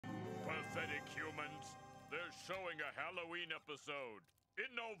pathetic humans. They're showing a Halloween episode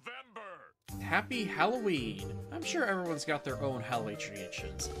in November. Happy Halloween! I'm sure everyone's got their own Halloween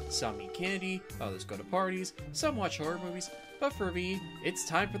traditions. Some eat candy, others go to parties, some watch horror movies, but for me, it's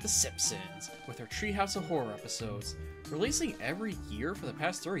time for The Simpsons, with their Treehouse of Horror episodes. Releasing every year for the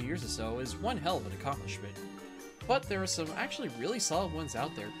past 30 years or so is one hell of an accomplishment. But there are some actually really solid ones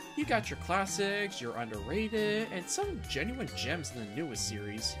out there. You got your classics, your underrated, and some genuine gems in the newest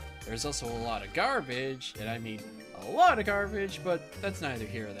series. There's also a lot of garbage, and I mean a lot of garbage, but that's neither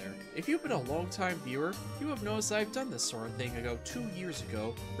here nor there. If you've been a long-time viewer, you have noticed I've done this sort of thing 2 years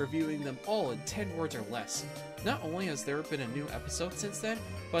ago, reviewing them all in 10 words or less. Not only has there been a new episode since then,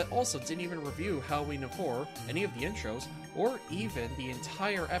 but also didn't even review Halloween of Horror, any of the intros, or even the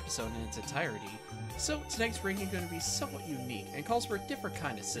entire episode in its entirety. So tonight's ranking is going to be somewhat unique and calls for a different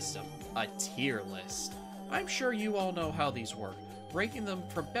kind of system, a tier list. I'm sure you all know how these work, ranking them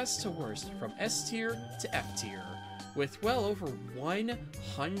from best to worst, from S tier to F tier. With well over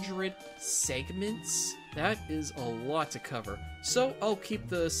 100 segments, that is a lot to cover, so I'll keep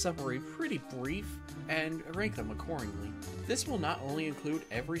the summary pretty brief and rank them accordingly. This will not only include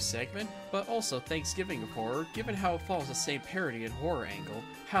every segment, but also Thanksgiving of Horror, given how it follows the same parody and horror angle,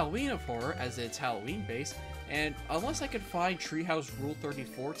 Halloween of Horror as it's Halloween based, and unless I can find Treehouse Rule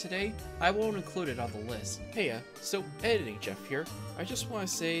 34 today, I won't include it on the list. Hey, so editing Jeff here. I just want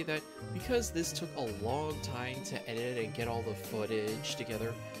to say that because this took a long time to edit and get all the footage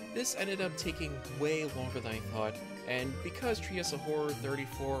together, this ended up taking way longer than I thought, and because Treehouse of Horror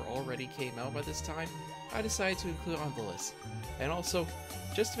 34 already came out by this time, I decided to include it on the list. And also,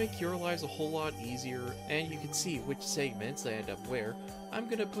 just to make your lives a whole lot easier, and you can see which segments I end up where, I'm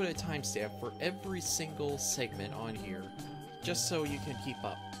gonna put a timestamp for every single segment on here, just so you can keep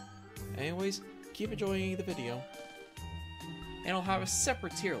up. Anyways, keep enjoying the video. And I'll have a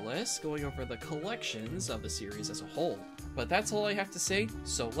separate tier list going over the collections of the series as a whole. But that's all I have to say,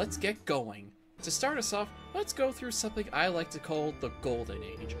 so let's get going. To start us off, let's go through something I like to call the Golden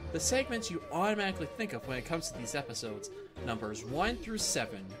Age. The segments you automatically think of when it comes to these episodes, numbers 1 through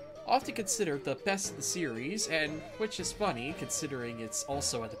 7. Often considered the best of the series, and which is funny considering it's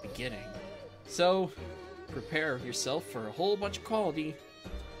also at the beginning. So, prepare yourself for a whole bunch of quality.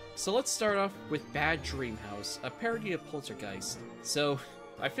 So let's start off with Bad Dream House, a parody of Poltergeist. So,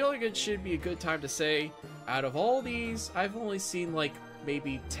 I feel like it should be a good time to say, out of all these, I've only seen like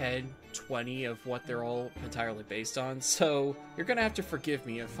maybe 10, 20 of what they're all entirely based on, so you're gonna have to forgive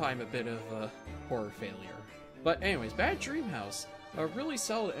me if I'm a bit of a horror failure. But anyways, Bad Dream House, a really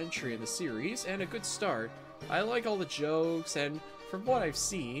solid entry in the series and a good start. I like all the jokes, and from what I've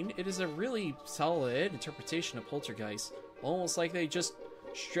seen, it is a really solid interpretation of Poltergeist, almost like they just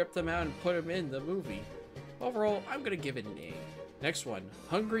stripped them out and put them in the movie. Overall, I'm gonna give it an A. Next one,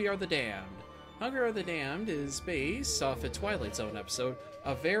 Hungry Are the Damned. Hungry Are the Damned is based off a Twilight Zone episode,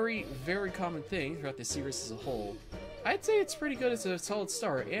 a very, very common thing throughout the series as a whole. I'd say it's pretty good as a solid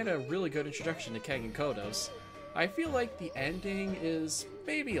start and a really good introduction to Kang and Kodos. I feel like the ending is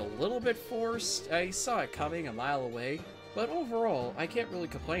maybe a little bit forced. I saw it coming a mile away, but overall, I can't really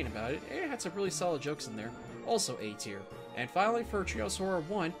complain about it. It had some really solid jokes in there, also A tier. And finally, for Treehouse Horror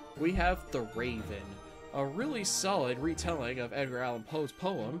 1, we have The Raven, a really solid retelling of Edgar Allan Poe's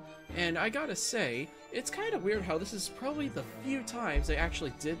poem, and I gotta say, it's kind of weird how this is probably the few times they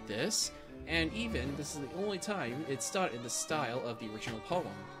actually did this, and even this is the only time it's done in the style of the original poem.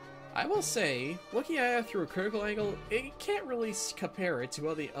 I will say, looking at it through a critical angle, it can't really compare it to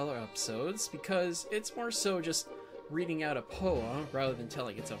all the other episodes, because it's more so just reading out a poem rather than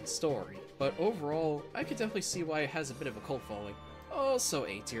telling its own story. But overall, I could definitely see why it has a bit of a cult following. Also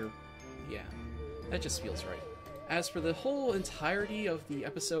A tier. Yeah, that just feels right. As for the whole entirety of the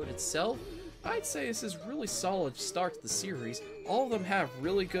episode itself, I'd say this is really solid start to the series. All of them have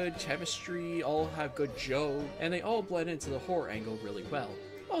really good chemistry, all have good jokes, and they all blend into the horror angle really well.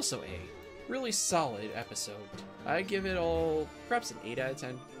 Also A. Really solid episode. I give it all perhaps an 8 out of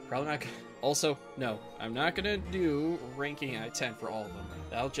 10. Probably not Also, no, I'm not gonna do ranking out of 10 for all of them.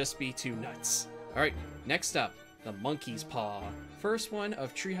 That'll just be too nuts. Alright, next up, The Monkey's Paw. First one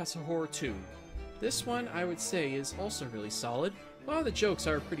of Treehouse of Horror 2. This one, I would say, is also really solid. A lot of the jokes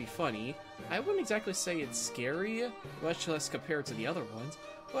are pretty funny. I wouldn't exactly say it's scary, much less compared to the other ones,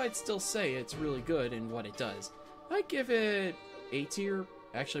 but I'd still say it's really good in what it does. I'd give it A tier.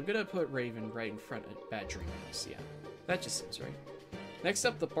 Actually, I'm gonna put Raven right in front of Bad Dream House, yeah. That just seems right. Next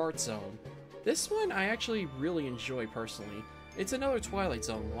up, The Bart Zone. This one I actually really enjoy personally. It's another Twilight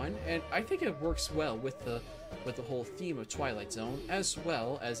Zone one, and I think it works well with the whole theme of Twilight Zone, as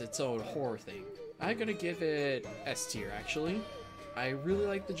well as its own horror thing. I'm gonna give it S tier, actually. I really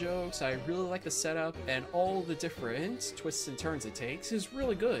like the jokes, I really like the setup, and all the different twists and turns it takes is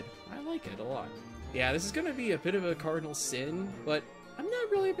really good. I like it a lot. Yeah, this is gonna be a bit of a cardinal sin, but I'm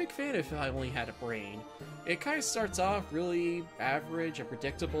not really a big fan if I only had a brain. It kind of starts off really average and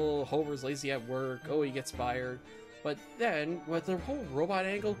predictable. Homer's lazy at work, oh, he gets fired. But then, with the whole robot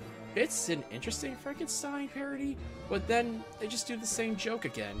angle, it's an interesting Frankenstein parody, but then they just do the same joke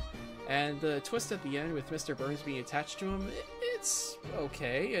again. And the twist at the end with Mr. Burns being attached to him, it's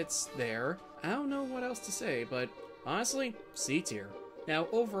okay, it's there. I don't know what else to say, but honestly, C tier. Now,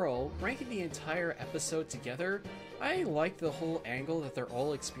 overall, ranking the entire episode together, I like the whole angle that they're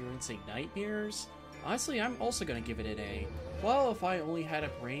all experiencing nightmares. Honestly, I'm also gonna give it an A. While If I Only Had a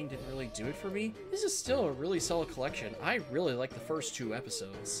Brain didn't really do it for me, this is still a really solid collection. I really like the first 2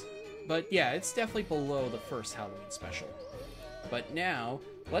 episodes. But yeah, it's definitely below the first Halloween special. But now,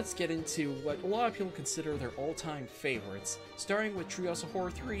 let's get into what a lot of people consider their all-time favorites, starting with Treehouse of Horror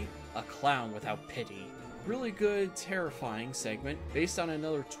 3, A Clown Without Pity. Really good, terrifying segment based on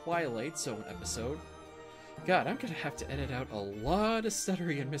another Twilight Zone episode. God, I'm gonna have to edit out a lot of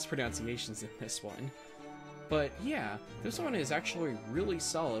stuttering and mispronunciations in this one. But yeah, this one is actually really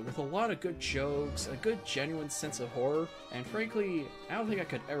solid with a lot of good jokes, a good genuine sense of horror, and frankly, I don't think I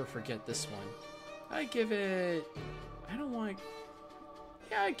could ever forget this one. I give it...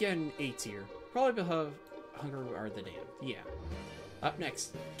 Yeah, again, an A tier. Probably above Hunger Are the Damned, yeah. Up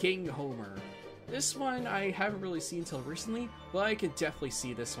next, King Homer. This one I haven't really seen till recently, but I could definitely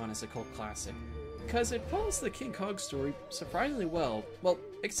see this one as a cult classic. Because it follows the King Kong story surprisingly well,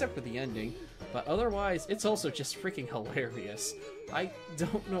 except for the ending, but otherwise it's also just freaking hilarious. I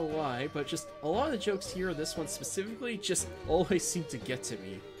don't know why, but just a lot of the jokes here in this one specifically just always seem to get to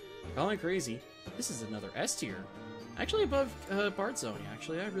me. Calling crazy, this is another S tier. Actually above Bart Zone,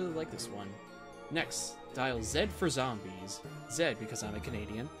 actually, I really like this one. Next, dial Z for Zombies. Z because I'm a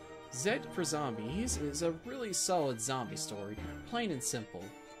Canadian. Z for Zombies is a really solid zombie story, plain and simple.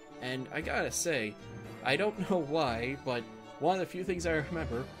 And I gotta say, I don't know why, but one of the few things I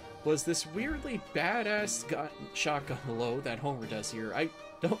remember was this weirdly badass shotgun load that Homer does here. I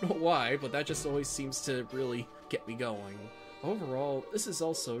don't know why, but that just always seems to really get me going. Overall, this is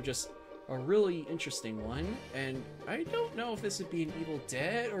also just a really interesting one, and I don't know if this would be an Evil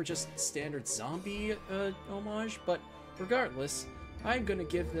Dead or just standard zombie homage, but regardless, I'm gonna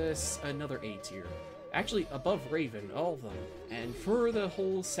give this another A tier. Actually, above Raven, all of them. And for the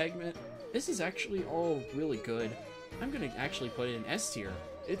whole segment, this is actually all really good. I'm gonna actually put it in S tier.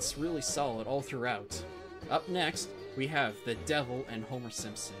 It's really solid all throughout. Up next, we have The Devil and Homer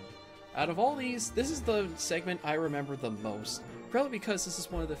Simpson. Out of all these, this is the segment I remember the most. Probably because this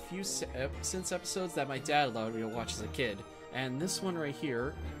is one of the few Simpsons episodes that my dad allowed me to watch as a kid. And this one right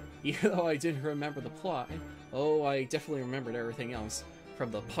here, even though I didn't remember the plot, oh, I definitely remembered everything else.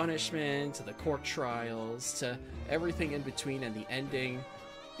 From the punishment, to the court trials, to everything in between and the ending.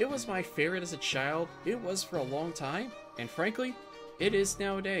 It was my favorite as a child, it was for a long time, and frankly, it is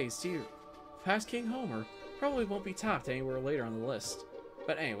nowadays too. Past King Homer probably won't be topped anywhere later on the list.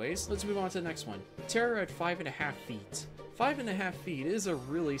 But anyways, let's move on to the next one. Terror at 5.5 feet. 5.5 feet is a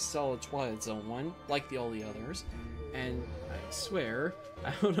really solid Twilight Zone one, like all the others, and I swear,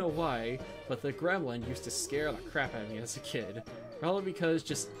 I don't know why, but the gremlin used to scare the crap out of me as a kid. Probably because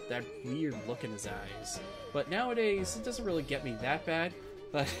just that weird look in his eyes. But nowadays, it doesn't really get me that bad,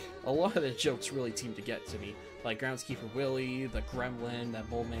 but a lot of the jokes really seem to get to me. Like Groundskeeper Willie, the gremlin that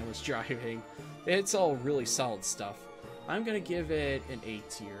Old Man was driving. It's all really solid stuff. I'm gonna give it an A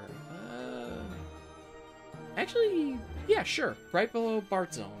tier. Actually, yeah, sure. Right below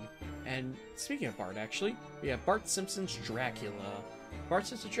Bart Zone. And speaking of Bart, actually, we have Bart Simpson's Dracula. Bart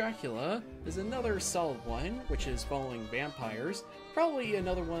Simpson's Dracula is another solid one, which is following vampires. Probably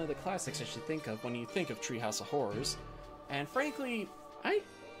another one of the classics I should think of when you think of Treehouse of Horrors. And frankly, I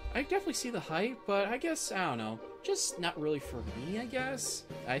definitely see the hype, but I guess, I don't know, just not really for me, I guess.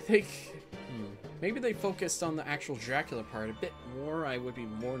 I think, maybe they focused on the actual Dracula part a bit more, I would be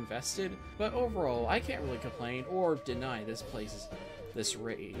more invested. But overall, I can't really complain or deny this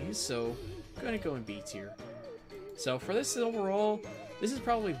raise, so I'm gonna go in B tier. So for this overall, this is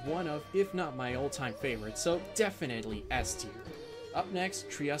probably one of, if not my all-time favorite, so definitely S tier. Up next,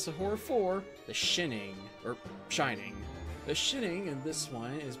 Treehouse of Horror 4, The Shining. The Shining in this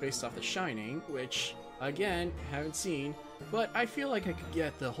one is based off The Shining, which, again, haven't seen, but I feel like I could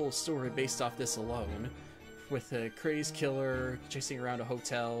get the whole story based off this alone. With a crazed killer chasing around a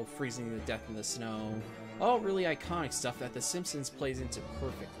hotel, freezing to death in the snow. All really iconic stuff that The Simpsons plays into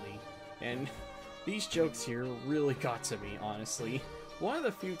perfectly. And these jokes here really got to me, honestly. One of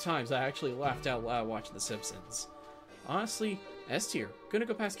the few times I actually laughed out loud watching The Simpsons. Honestly, S tier. Gonna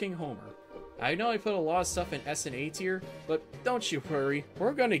go past King Homer. I know I put a lot of stuff in S and A tier, but don't you worry,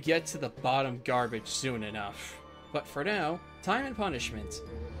 we're gonna get to the bottom garbage soon enough. But for now, Time and Punishment.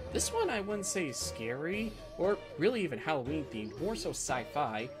 This one I wouldn't say is scary, or really even Halloween themed, more so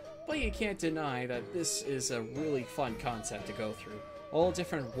sci-fi, but you can't deny that this is a really fun concept to go through. All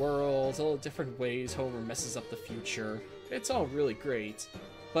different worlds, all different ways Homer messes up the future, it's all really great.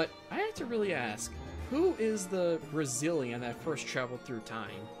 But I have to really ask, who is the Brazilian that first traveled through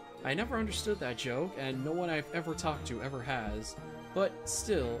time? I never understood that joke, and no one I've ever talked to ever has. But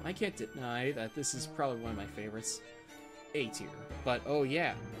still, I can't deny that this is probably one of my favorites. A tier. But oh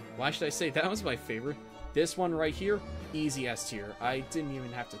yeah, why should I say that was my favorite? This one right here, easy S tier. I didn't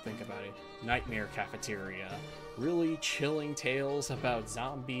even have to think about it. Nightmare Cafeteria. Really chilling tales about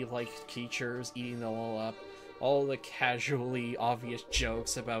zombie-like creatures eating them all up. All the casually obvious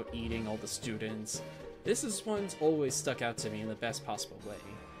jokes about eating all the students. This one's always stuck out to me in the best possible way.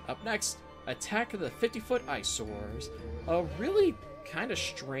 Up next, Attack of the 50-Foot Eyesores. A really kind of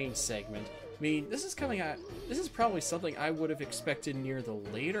strange segment. I mean, this is probably something I would have expected near the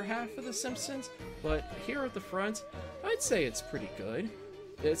later half of The Simpsons, but here at the front, I'd say it's pretty good.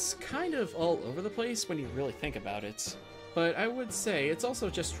 It's kind of all over the place when you really think about it, but I would say it's also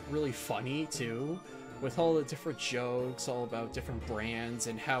just really funny too, with all the different jokes, all about different brands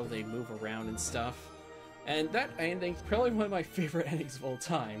and how they move around and stuff. And that ending, probably one of my favorite endings of all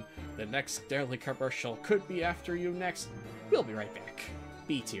time. The next Daily commercial could be after you next. We'll be right back.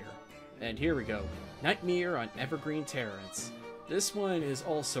 B tier. And here we go. Nightmare on Evergreen Terrace. This one is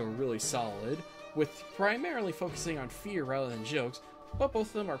also really solid, with primarily focusing on fear rather than jokes, but both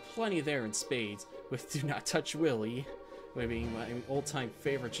of them are plenty there in spades, with Do Not Touch Willie, being my old-time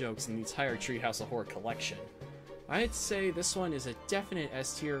favorite jokes in the entire Treehouse of Horror collection. I'd say this one is a definite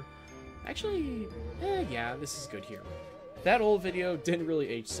S tier. Actually, yeah, this is good here. That old video didn't really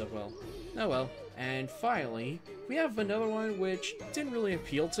age so well. Oh well. And finally, we have another one which didn't really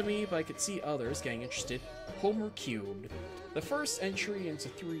appeal to me, but I could see others getting interested. Homer Cubed. The first entry into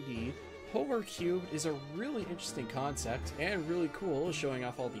 3D, Homer Cubed is a really interesting concept, and really cool, showing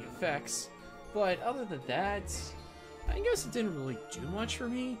off all the effects. But other than that, I guess it didn't really do much for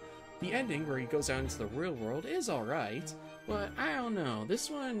me. The ending, where he goes out into the real world, is alright, but I don't know. This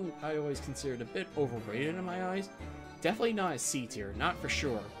one I always considered a bit overrated in my eyes. Definitely not a C tier, not for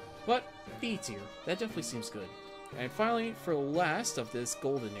sure. But B tier, that definitely seems good. And finally, for the last of this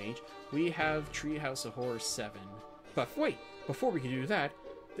golden age, we have Treehouse of Horror 7. But wait, before we can do that,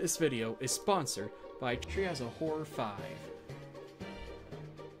 this video is sponsored by Treehouse of Horror 5,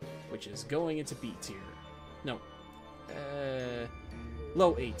 which is going into B tier. No,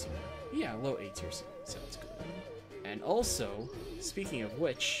 low A tier. Yeah, low A tier sounds good. And also, speaking of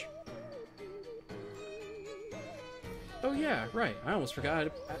which... Oh yeah, right, I almost forgot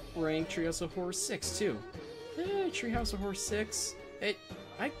to rank Treehouse of Horror 6 too. Treehouse of Horror 6,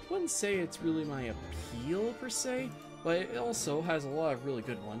 I wouldn't say it's really my appeal per se, but it also has a lot of really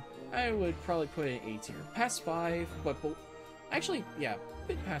good ones. I would probably put it in A tier. Past 5, but actually, yeah, a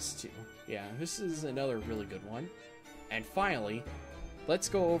bit past 2. Yeah, this is another really good one. And finally, let's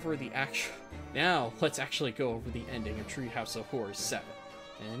go over the actual... Now, let's actually go over the ending of Treehouse of Horror 7.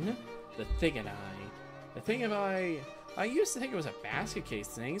 And The Thing and I. The Thing and I used to think it was a basket case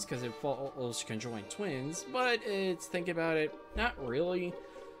thing, because it follows conjoined twins, but it's, think about it, not really.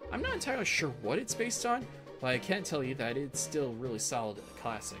 I'm not entirely sure what it's based on, but I can tell you that it's still really solid in the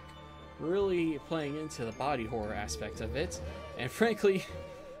classic. Really playing into the body horror aspect of it, and frankly,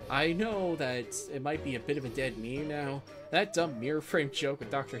 I know that it might be a bit of a dead meme now. That dumb mirror frame joke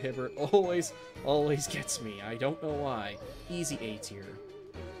with Dr. Hibbert always gets me. I don't know why. Easy A tier.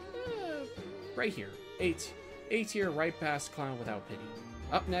 Right here. A tier right past Clown Without Pity.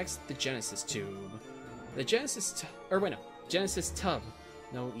 Up next, the Genesis Tube. The Genesis Tub.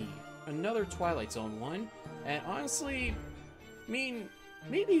 No E. Another Twilight Zone one. And honestly, I mean,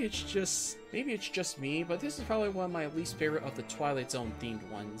 maybe it's just me, but this is probably one of my least favorite of the Twilight Zone themed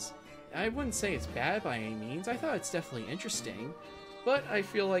ones. I wouldn't say it's bad by any means. I thought it's definitely interesting, but I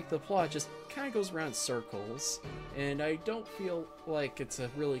feel like the plot just kind of goes around in circles, and I don't feel like it's a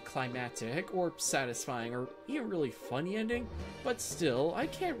really climactic or satisfying or even really funny ending, but still, I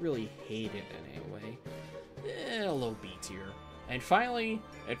can't really hate it in any way. A low B tier. And finally,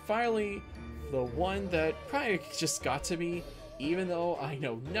 the one that probably just got to me, even though I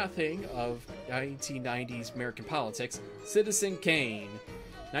know nothing of 1990s American politics, Citizen Kane.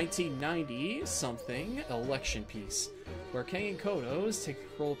 1990-something election piece, where Kane and Kodos take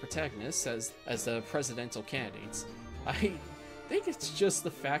the role of protagonists as the presidential candidates. I think it's just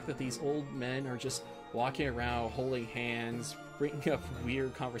the fact that these old men are just walking around holding hands, bringing up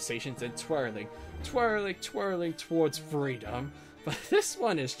weird conversations and twirling towards freedom. But this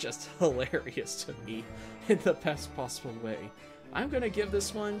one is just hilarious to me in the best possible way. I'm gonna give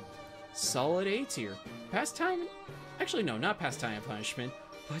this one solid A tier. Pastime? Actually, no, not Pastime and Punishment,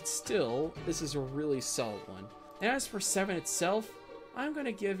 but still, this is a really solid one. And as for 7 itself, I'm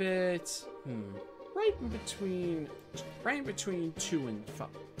gonna give it right in between 2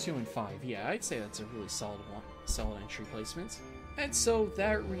 and 5. Yeah, I'd say that's a really solid one, solid entry placement. And so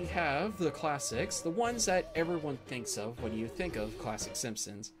there we have the classics, the ones that everyone thinks of when you think of classic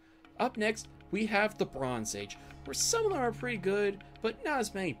Simpsons. Up next, we have the Bronze Age, where some of them are pretty good, but not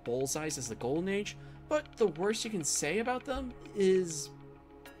as many bullseyes as the Golden Age. But the worst you can say about them is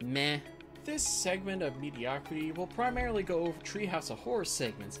meh. This segment of mediocrity will primarily go over Treehouse of Horror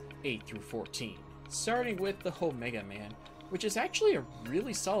segments 8 through 14, starting with the Omega Man, which is actually a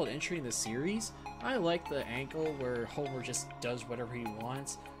really solid entry in the series. I like the angle where Homer just does whatever he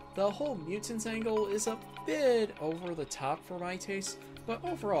wants. The whole mutants angle is a bit over the top for my taste, but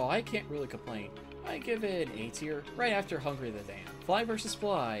overall I can't really complain. I give it an A tier, right after Hungry the Dam. Fly vs.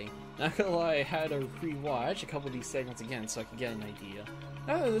 Fly. Not gonna lie, I had to re-watch a couple of these segments again so I could get an idea.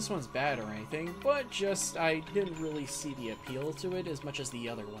 Not that this one's bad or anything, but just I didn't really see the appeal to it as much as the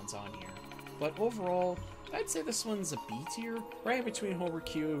other ones on here. But overall, I'd say this one's a B tier, right in between Homer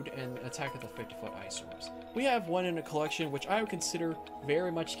Cubed and Attack of the 50-Foot Ice Orbs. We have one in a collection which I would consider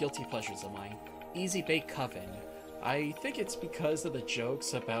very much guilty pleasures of mine, Easy Bake Coven. I think it's because of the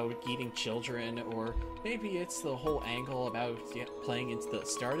jokes about eating children, or maybe it's the whole angle about playing into the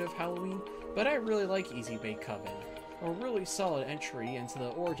start of Halloween, but I really like Easy Bake Coven, a really solid entry into the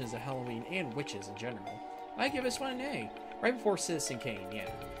origins of Halloween and witches in general. I give this one an A, right before Citizen Kane,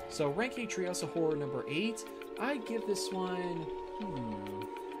 yeah. So ranking Treehouse of Horror number 8, I give this one,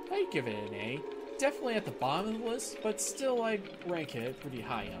 I'd give it an A. Definitely at the bottom of the list, but still I'd rank it pretty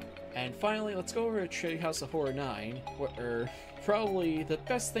high up. And finally, let's go over to Treehouse of Horror 9, where probably the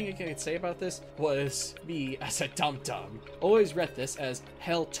best thing I can say about this was me as a dum-dum. Always read this as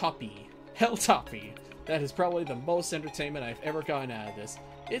Hell Toppy. Hell Toppy. That is probably the most entertainment I've ever gotten out of this.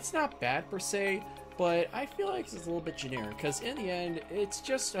 It's not bad per se, but I feel like it's a little bit generic, because in the end, it's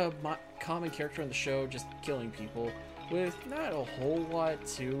just a common character on the show just killing people, with not a whole lot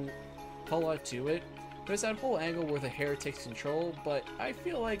to it. There's that whole angle where the hair takes control, but I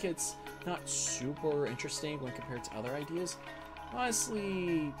feel like it's not super interesting when compared to other ideas.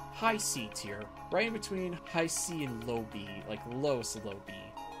 Honestly, high C tier, right in between high C and low B, like lowest to low B.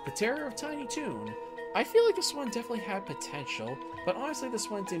 The Terror of Tiny Toon. I feel like this one definitely had potential, but honestly this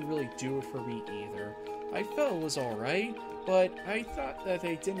one didn't really do it for me either. I felt it was alright, but I thought that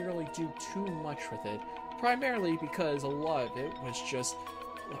they didn't really do too much with it, primarily because a lot of it was just,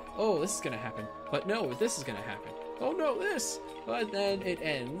 oh, this is gonna happen, but no, this is gonna happen. Oh no, this! But then it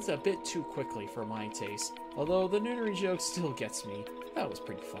ends a bit too quickly for my taste, although the noonery joke still gets me. That was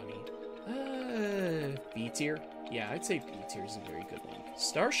pretty funny. B tier? Yeah, I'd say B tier is a very good one.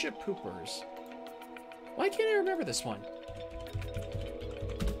 Starship Poopers. Why can't I remember this one?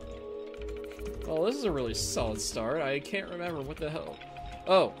 Oh, this is a really solid start. I can't remember what the hell.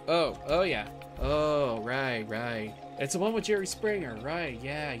 Oh yeah. Oh, right. It's the one with Jerry Springer, right?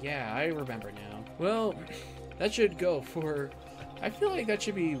 Yeah, I remember now. Well, that should go for... I feel like that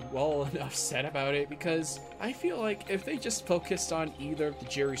should be well enough said about it, because I feel like if they just focused on either the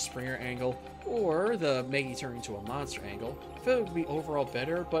Jerry Springer angle or the Maggie turning into a monster angle, I feel it would be overall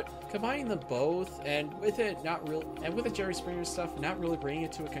better, but combining them both, and with the Jerry Springer stuff not really bringing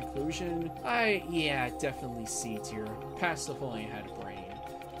it to a conclusion, definitely C tier. Past the point I had a brain.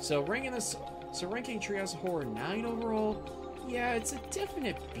 So ranking Treehouse of Horror 9 overall, yeah, it's a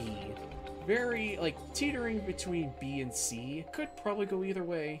definite B. Very, teetering between B and C. Could probably go either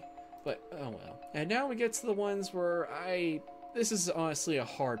way, but oh well. And now we get to the ones where this is honestly a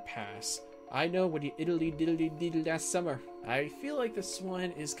hard pass. I know what you Italy diddly last summer. I feel like this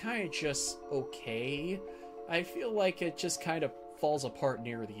one is kind of just okay. I feel like it just kind of falls apart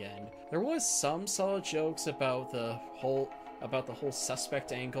near the end. There was some solid jokes about the whole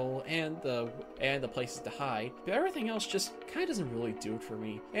suspect angle and the places to hide, but everything else just kind of doesn't really do it for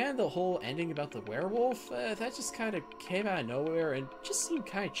me. And the whole ending about the werewolf, that just kind of came out of nowhere and just seemed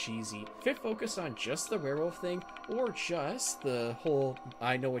kind of cheesy. If it focused on just the werewolf thing, or just the whole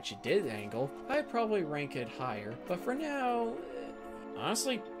I know what you did angle, I'd probably rank it higher. But for now,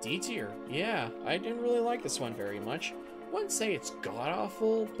 honestly, D tier. Yeah, I didn't really like this one very much. Wouldn't say it's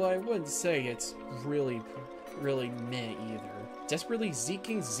god-awful, but I wouldn't say it's really meh either. Desperately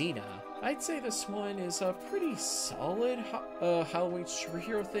Zeking Xena. I'd say this one is a pretty solid Halloween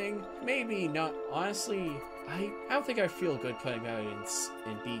superhero thing. Maybe not, honestly, I don't think I feel good putting that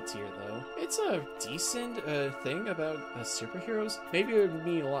in B tier though. It's a decent thing about superheroes. Maybe it would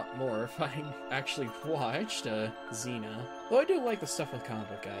mean a lot more if I actually watched Xena. Though I do like the stuff with Comic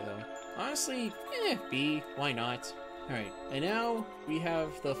Book Guy though. Honestly, B, why not? Alright, and now we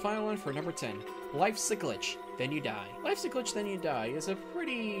have the final one for number 10. Life's a Glitch, Then You Die. Life's a Glitch, Then You Die is a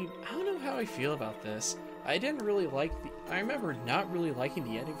pretty... I don't know how I feel about this. I didn't really like I remember not really liking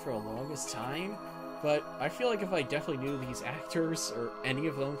the ending for the longest time, but I feel like if I definitely knew these actors, or any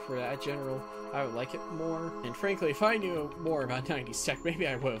of them for that general, I would like it more. And frankly, if I knew more about 90s tech, maybe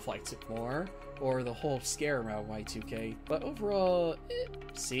I would have liked it more. Or the whole scare around Y2K. But overall,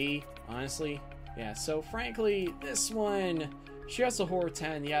 C, honestly. Yeah, so frankly, this one, Treehouse of Horror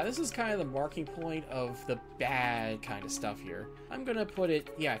 10, yeah, this is kind of the marking point of the bad kind of stuff here. I'm gonna put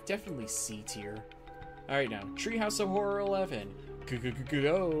it, yeah, definitely C tier. Alright now, Treehouse of Horror 11.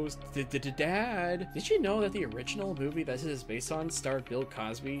 Goes, Dad. Did you know that the original movie that this is based on starred Bill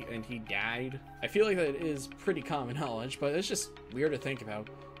Cosby and he died? I feel like that is pretty common knowledge, but it's just weird to think about.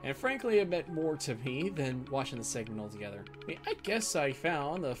 And frankly, it meant more to me than watching the segment altogether. I mean, I guess I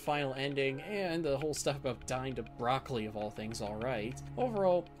found the final ending and the whole stuff about dying to broccoli of all things alright.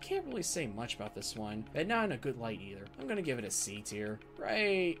 Overall, can't really say much about this one, and not in a good light either. I'm gonna give it a C tier.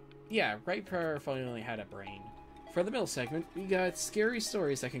 Right, yeah, right prior if I only had a brain. For the middle segment, we got scary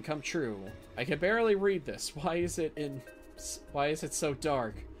stories that can come true. I can barely read this. Why is it so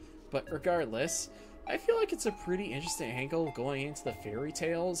dark? But regardless, I feel like it's a pretty interesting angle going into the fairy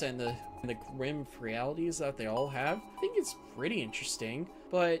tales and the grim realities that they all have. I think it's pretty interesting,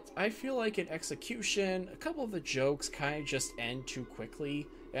 but I feel like in execution, a couple of the jokes kind of just end too quickly,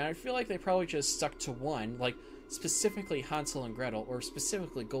 and I feel like they probably just stuck to one, like specifically Hansel and Gretel, or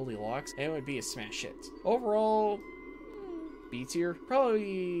specifically Goldilocks, and it would be a smash hit. Overall, B tier,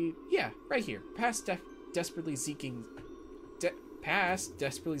 probably, yeah, right here. Past desperately seeking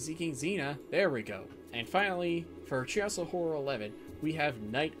Xena. There we go. And finally, for Treehouse of Horror 11, we have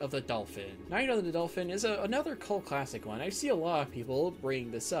Night of the Dolphin. Night of the Dolphin is another cult classic one. I see a lot of people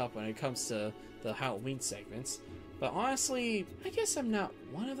bring this up when it comes to the Halloween segments, but honestly, I guess I'm not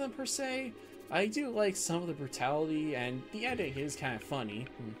one of them per se. I do like some of the brutality, and the ending is kind of funny.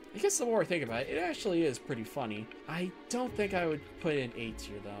 I guess the more I think about it, it actually is pretty funny. I don't think I would put it in A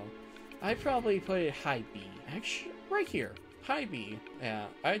tier though. I'd probably put it high B. Actually, right here. High B. Yeah,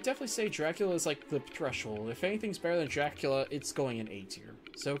 I'd definitely say Dracula is like the threshold. If anything's better than Dracula, it's going in A tier.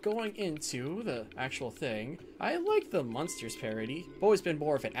 So going into the actual thing, I like the Munsters parody. I've always been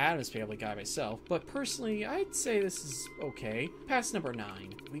more of an Addams Family guy myself, but personally, I'd say this is okay. Past number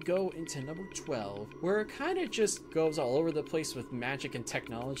 9, we go into number 12, where it kind of just goes all over the place with magic and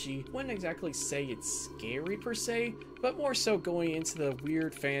technology. Wouldn't exactly say it's scary per se, but more so going into the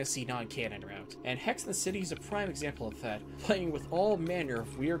weird fantasy non-canon route. And Hex in the City is a prime example of that, playing with all manner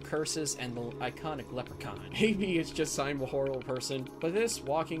of weird curses and the iconic leprechaun. Maybe it's just I'm a horrible person, but this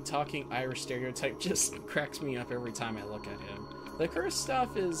walking, talking Irish stereotype just cracks me up every time I look at him. The curse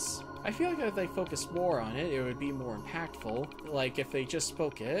stuff is... I feel like if they focused more on it, it would be more impactful. Like if they just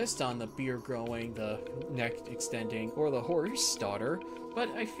focused on the beard growing, the neck extending, or the horse daughter. But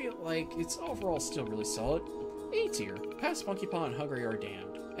I feel like it's overall still really solid. A tier. Past Monkey Paw and Hungry Are Damned.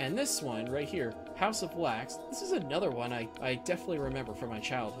 And this one right here, House of Wax, this is another one I definitely remember from my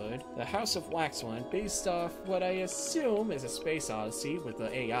childhood. The House of Wax one, based off what I assume is a space odyssey with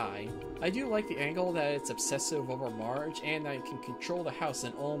the AI. I do like the angle that it's obsessive over Marge and that it can control the house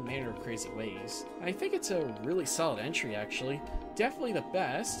in all manner of crazy ways. I think it's a really solid entry actually. Definitely the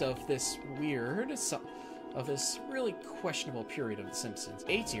best of this really questionable period of The Simpsons.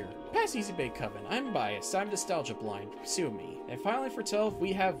 A tier. Past Easy Bake Coven. I'm biased. I'm nostalgia blind. Sue me. And finally for 12,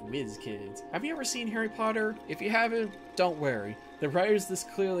 we have Whiz Kids. Have you ever seen Harry Potter? If you haven't, don't worry. The writers this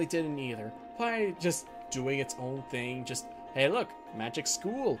clearly didn't either. By just doing its own thing, just, hey look, magic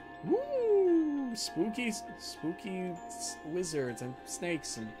school. Woo! Spooky wizards and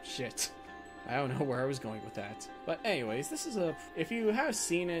snakes and shit. I don't know where I was going with that. But anyways, this is if you have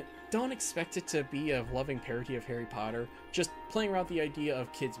seen it, don't expect it to be a loving parody of Harry Potter, just playing around the idea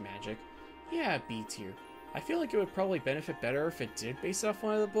of kids' magic. Yeah, B tier. I feel like it would probably benefit better if it did base off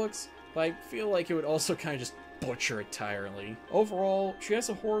one of the books, but I feel like it would also kind of just butcher it entirely. Overall, Treehouse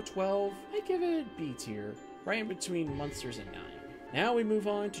of Horror 12, I give it B tier, right in between Monsters and 9. Now we move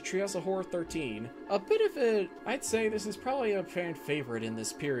on to Treehouse of Horror 13. A bit of it, I'd say this is probably a fan favorite in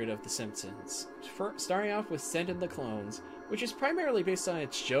this period of The Simpsons. Starting off with Send in the Clones, which is primarily based on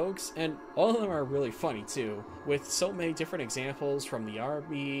its jokes, and all of them are really funny too, with so many different examples from the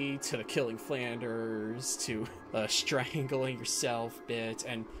army, to the killing Flanders, to strangling yourself bit,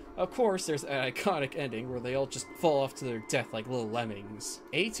 and of course there's an iconic ending where they all just fall off to their death like little lemmings.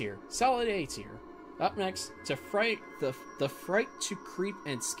 A tier. Solid A tier. Up next, the fright to creep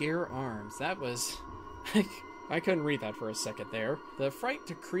and scare arms. That was... I couldn't read that for a second there. The fright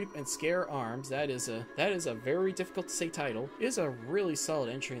to creep and scare arms, that is a very difficult to say title, is a really solid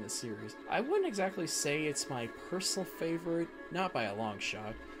entry in the series. I wouldn't exactly say it's my personal favorite, not by a long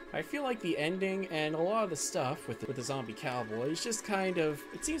shot. I feel like the ending and a lot of the stuff with the zombie cowboy is just kind of,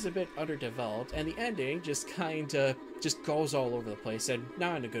 it seems a bit underdeveloped, and the ending just kind of just goes all over the place, and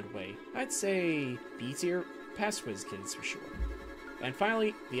not in a good way. I'd say B tier, past Whiz Kids for sure. And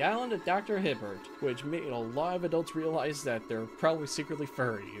finally, The Island of Dr. Hibbert, which made a lot of adults realize that they're probably secretly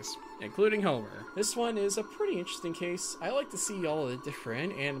furries, including Homer. This one is a pretty interesting case. I like to see all of the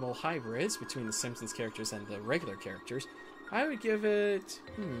different animal hybrids between the Simpsons characters and the regular characters. I would give it...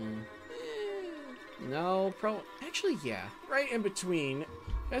 no, probably... Actually, yeah. Right in between.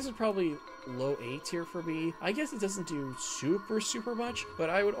 This is probably low A tier for me. I guess it doesn't do super much, but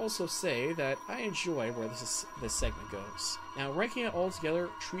I would also say that I enjoy where this segment goes. Now, ranking it all together,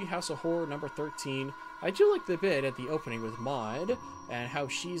 Treehouse of Horror number 13. I do like the bit at the opening with Maude, and how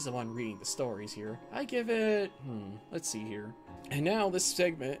she's the one reading the stories here. I give it... let's see here. And now this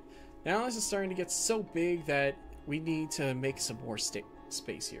segment... Now this is starting to get so big that we need to make some more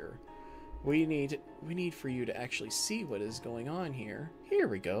space here. We need for you to actually see what is going on here. Here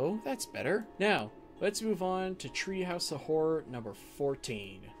we go. That's better. Now, let's move on to Treehouse of Horror number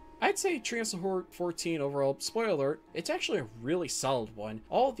 14. I'd say Treehouse of Horror 14 overall, spoiler alert, it's actually a really solid one.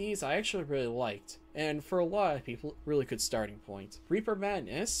 All these I actually really liked, and for a lot of people, really good starting point. Reaper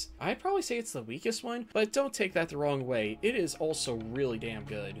Madness, I'd probably say it's the weakest one, but don't take that the wrong way. It is also really damn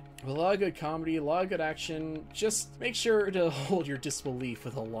good. With a lot of good comedy, a lot of good action, just make sure to hold your disbelief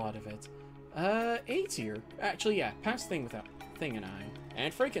with a lot of it. A tier. Actually, yeah, past Thing without Thing and I.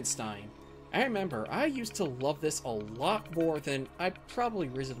 And Frankenstein. I remember, I used to love this a lot more than I probably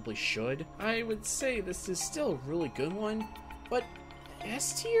reasonably should. I would say this is still a really good one, but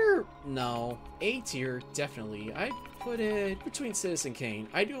S tier? No. A tier, definitely. I'd put it between Citizen Kane.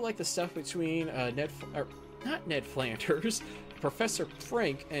 I do like the stuff between not Ned Flanders, Professor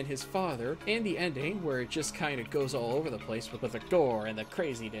Frank and his father, and the ending where it just kind of goes all over the place with the gore and the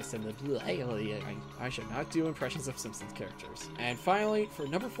craziness and the I should not do impressions of Simpsons characters. And finally, for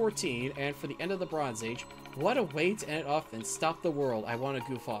number 14, and for the end of the Bronze Age, what a way to end it off and stop the world. I want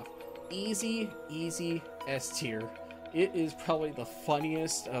to goof off. Easy S tier. It is probably the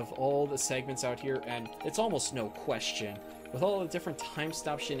funniest of all the segments out here, and it's almost no question. With all the different time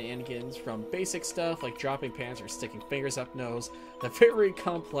stop shenanigans, from basic stuff like dropping pants or sticking fingers up nose, the very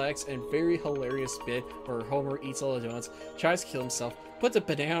complex and very hilarious bit where Homer eats all the donuts, tries to kill himself, puts a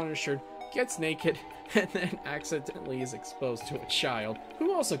banana on his shirt, gets naked, and then accidentally is exposed to a child,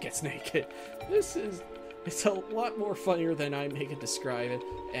 who also gets naked. It's a lot more funnier than I can describe it,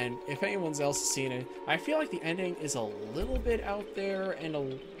 and if anyone else has seen it, I feel like the ending is a little bit out there,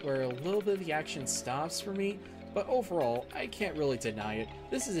 and where a little bit of the action stops for me. But overall, I can't really deny it.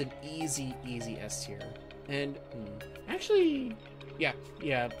 This is an easy S tier. And, actually, yeah,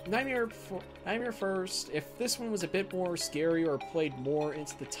 Nightmare first. If this one was a bit more scary or played more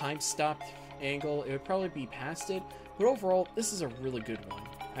into the time-stopped angle, it would probably be past it. But overall, this is a really good one.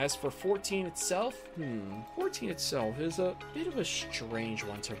 As for 14 itself, 14 itself is a bit of a strange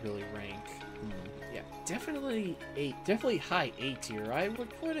one to really rank. Yeah, definitely high A tier. I would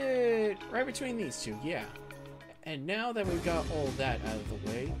put it right between these two, yeah. And now that we've got all that out of the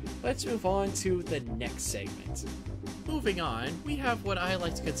way, let's move on to the next segment. Moving on, we have what I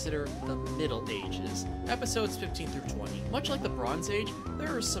like to consider the Middle Ages, episodes 15 through 20. Much like the Bronze Age,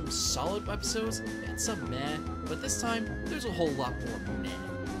 there are some solid episodes and some meh, but this time, there's a whole lot more meh.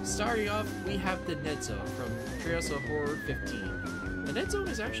 Starting off, we have the Ned Zone from Treehouse of Horror 15. The Ned Zone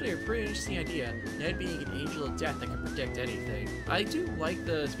is actually a pretty interesting idea, Ned being an angel of death that can predict anything. I do like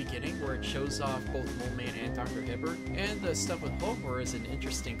the beginning where it shows off both Mole Man and Dr. Hibbert, and the stuff with Homer is an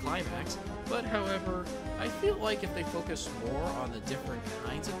interesting climax, but however, I feel like if they focused more on the different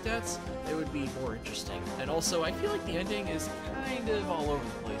kinds of deaths, it would be more interesting. And also, I feel like the ending is kind of all over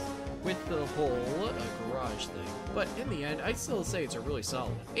the place with the whole garage thing. But in the end, I'd still say it's a really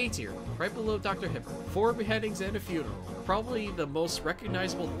solid A tier, right below Dr. Hibbert. 4 beheadings and a funeral. Probably the most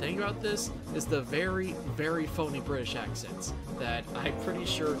recognizable thing about this is the very phony British accents that I'm pretty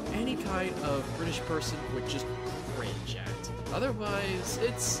sure any kind of British person would just cringe at. Otherwise,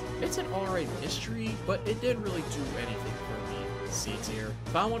 it's an alright mystery, but it didn't really do anything for me. C tier.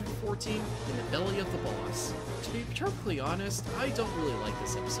 Found one for 14 in the belly of the boss. To be perfectly honest, I don't really like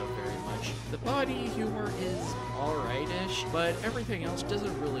this episode very much. The body humor is alright-ish, but everything else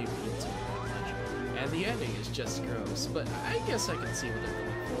doesn't really appeal to me that much. And the ending is just gross, but I guess I can see what they're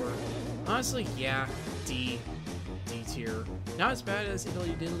going for. Honestly, yeah, D tier. Not as bad as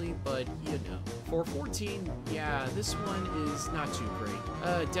Italy Diddly, but you know. For 14, yeah, this one is not too great.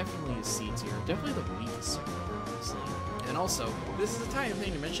 Definitely a C tier. Definitely the weakest server, honestly. And also, this is a tiny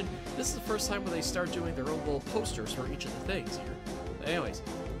thing to mention, this is the first time when they start doing their own little posters for each of the things here. But anyways,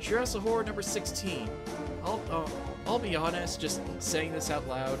 Treehouse of Horror number 16. I'll be honest, just saying this out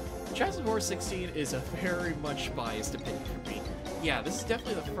loud, Treehouse of Horror 16 is a very much biased opinion for me. Yeah, this is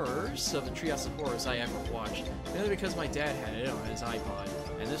definitely the first of the Treehouse of Horrors I ever watched, mainly because my dad had it on his iPod,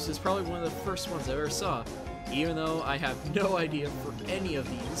 and this is probably one of the first ones I ever saw, even though I have no idea for any of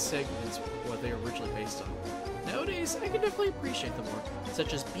these segments what they were originally based on. Nowadays, I can definitely appreciate them more,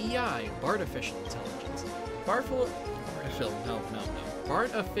 such as BI, Artificial Intelligence.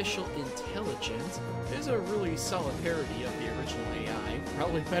 Artificial Intelligence is a really solid parody of the original AI,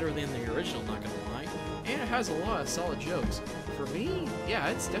 probably better than the original, not gonna lie, and it has a lot of solid jokes. For me, yeah,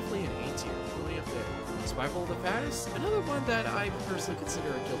 it's definitely an A tier, really up there. Survival of the Fattest, another one that I personally consider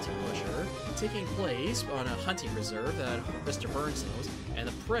a guilty pleasure, taking place on a hunting reserve that Mr. Burns knows, and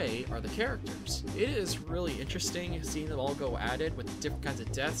the prey are the characters. It is really interesting seeing them all go at it with different kinds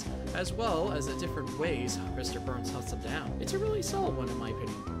of deaths, as well as the different ways Mr. Burns hunts them down. It's a really solid one in my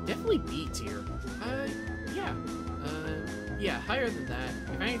opinion. Definitely B tier. Yeah, higher than that.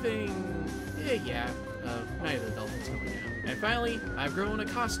 If anything, neither of the dolphins going down. And finally, I've grown a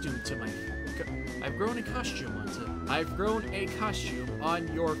costume on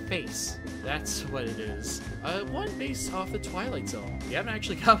your face. That's what it is. One based off the Twilight Zone. We haven't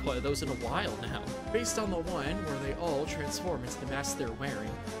actually got one of those in a while now. Based on the one where they all transform into the mask they're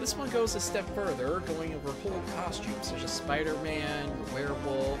wearing, this one goes a step further, going over whole costumes such as Spider-Man, the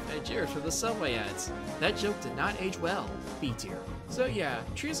werewolf, and Jared for the Subway ads. That joke did not age well. B tier. So yeah,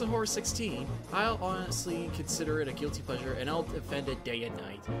 Treehouse of Horror 16, I'll honestly consider it a guilty pleasure and I'll defend it day and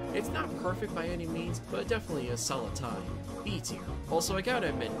night. It's not perfect by any means, but definitely a solid time. B tier. Also, I gotta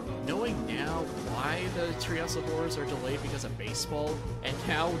admit, knowing now why the Treehouse of Horrors are delayed because of baseball, and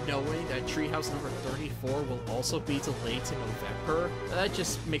now knowing that Treehouse number 34 will also be delayed to November, that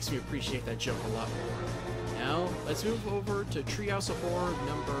just makes me appreciate that joke a lot more. Now, let's move over to Treehouse of Horror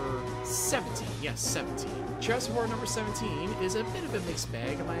number 17. Yes, 17. Treehouse of Horror number 17 is a bit of a mixed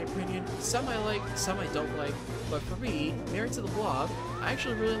bag in my opinion. Some I like, some I don't like, but for me, married to the blog, I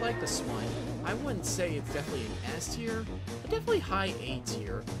actually really like this one. I wouldn't say it's definitely an S tier, but definitely high A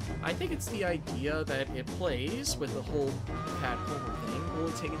tier. I think it's the idea that it plays with the whole Pat Homer thing,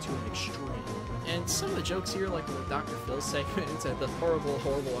 really taken to an extreme. And some of the jokes here, like the Dr. Phil segment and the horrible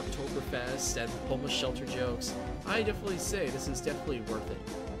Oktoberfest and the homeless shelter jokes, I definitely say this is definitely worth it.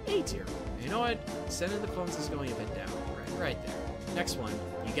 A tier. And you know what? Send in the Clones is going a bit down. Right there. Next one.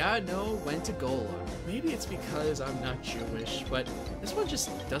 You gotta know when to go. Maybe it's because I'm not Jewish, but this one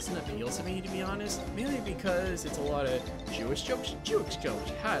just doesn't appeal to me, to be honest. Mainly because it's a lot of Jewish jokes.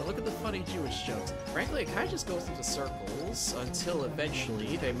 Hi, look at the funny Jewish jokes. Frankly, it kind of just goes into circles until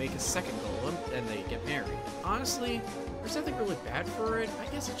eventually they make a second golem and they get married. Honestly, there's nothing really bad for it. I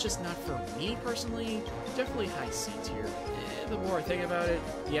guess it's just not for me personally. Definitely high C tier. The more I think about it,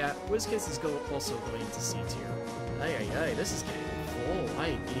 yeah, WizKids is also going into C tier. This is getting full.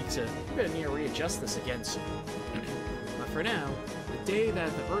 I'm gonna need to readjust this again soon. But for now, the day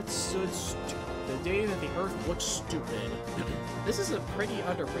that the Earth looked stupid. This is a pretty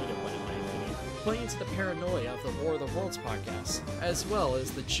underrated one in my opinion, playing into the paranoia of the War of the Worlds podcast, as well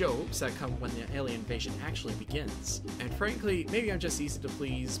as the jokes that come when the alien invasion actually begins. And frankly, maybe I'm just easy to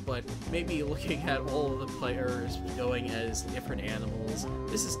please, but maybe looking at all of the players going as different animals,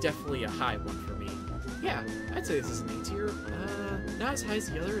 this is definitely a high one for me. Yeah, I'd say this is an A tier. Not as high as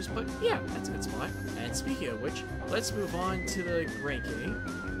the others, but yeah, that's a good spot. And speaking of which, let's move on to the ranking.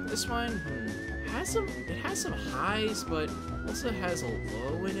 This one has some highs, but also has a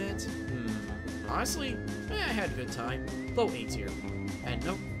low in it. Honestly, I had a good time. Low A tier. And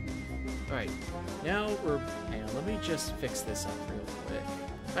nope. Alright, now hang on, let me just fix this up real quick.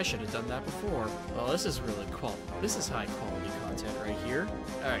 I should have done that before. Oh, this is really this is high quality content right here.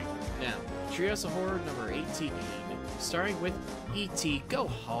 Alright, now, Treehouse of Horror number 18, starring with E.T. Go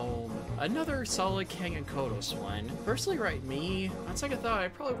Home. Another solid Kang and Kodos one. Personally, on second thought, I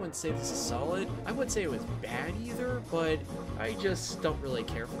probably wouldn't say this is solid. I wouldn't say it was bad either, but I just don't really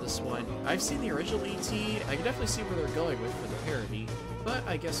care for this one. I've seen the original E.T. I can definitely see where they're going with for the parody, but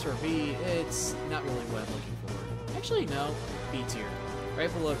I guess for me, it's not really what I'm looking for. Actually, no, B tier.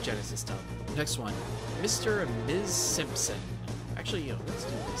 Right below Genesis dub. Next one, Mr. and Ms. Simpson. Actually, let's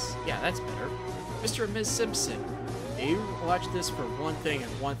do this. Yeah, that's better. Mr. and Ms. Simpson. You watch this for one thing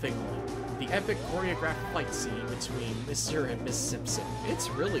and one thing only. The epic choreographed fight scene between Mr. and Ms. Simpson. It's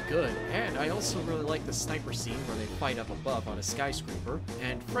really good, and I also really like the sniper scene where they fight up above on a skyscraper,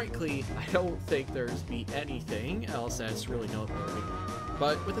 and frankly, I don't think there's be anything else that's really noteworthy.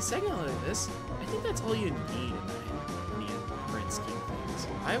 But with a segment like this, I think that's all you need in the grand scheme of things.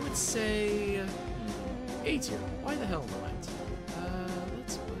 I would say A tier. Why the hell not?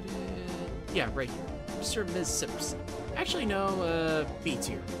 Let's put it... yeah, right here. Mr. and Ms. Simpson. Actually, no, B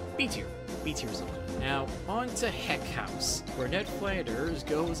tier. B tier. B tier is okay. Now, on to Heck House, where Ned Flanders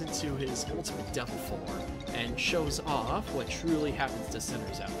goes into his ultimate devil form and shows off what truly happens to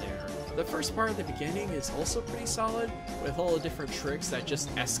sinners out there. The first part of the beginning is also pretty solid, with all the different tricks that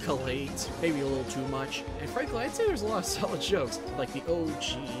just escalate, maybe a little too much, and frankly, I'd say there's a lot of solid jokes, like the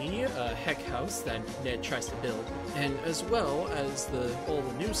OG Heck House that Ned tries to build, and as well as all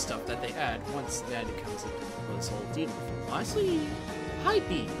the new stuff that they add once Ned comes into this whole demon form. Honestly, high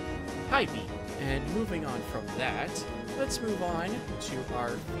B. High B. And moving on from that, let's move on to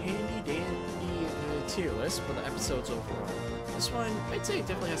our handy-dandy tier list for the episodes overall. This one, I'd say it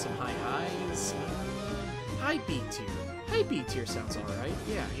definitely has some high highs. High B tier. High B tier sounds alright.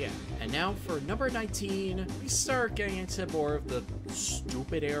 Yeah. And now for number 19, we start getting into more of the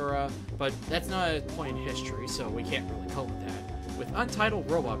stupid era, but that's not a point in history, so we can't really call it that. With Untitled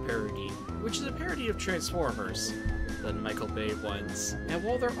Robot Parody, which is a parody of Transformers, the Michael Bay ones. And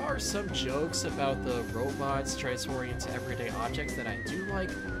while there are some jokes about the robots transforming into everyday objects that I do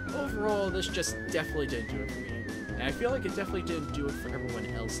like, overall this just definitely didn't do it for me. And I feel like it definitely didn't do it for everyone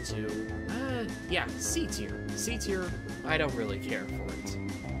else too. Yeah, C tier. C tier, I don't really care for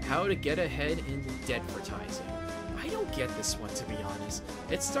it. How to get ahead in Deadvertising. I don't get this one, to be honest.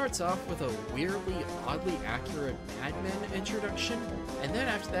 It starts off with a weirdly, oddly accurate Mad Men introduction, and then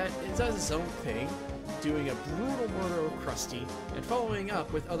after that, it does its own thing, doing a brutal murder of Krusty, and following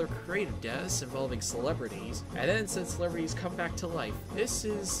up with other creative deaths involving celebrities, and then since celebrities come back to life. This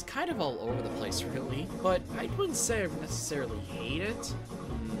is kind of all over the place, really, but I wouldn't say I necessarily hate it.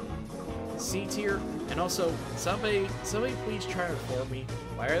 C tier, and also, somebody please try to inform me,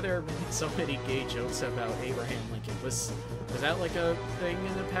 why are there so many gay jokes about Abraham Lincoln? Was that like a thing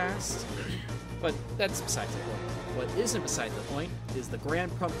in the past? But that's beside the point. What isn't beside the point is the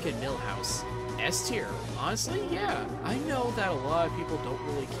Grand Pumpkin Millhouse. S tier. Honestly, yeah. I know that a lot of people don't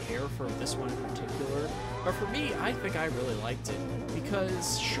really care for this one in particular, but for me, I think I really liked it,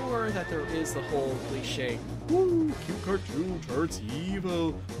 because sure that there is the whole cliche, woo, cute cartoon turns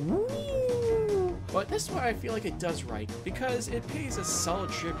evil, woo, but this one I feel like it does right, because it pays a solid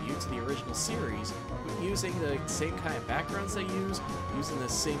tribute to the original series, using the same kind of backgrounds they use, using the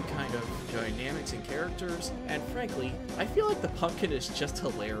same kind of dynamics and characters, and frankly, I feel like the pumpkin is just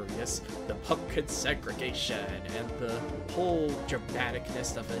hilarious. The pumpkin segregation and the whole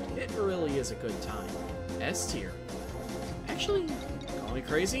dramaticness of it, it really is a good time. S tier. Actually, call me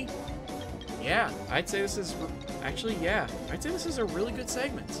crazy? Yeah, I'd say this is... Actually, yeah, I'd say this is a really good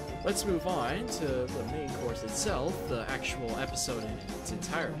segment. Let's move on to the main course itself, the actual episode in its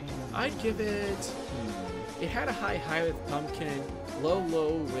entirety. I'd give it... It had a high with Pumpkin, low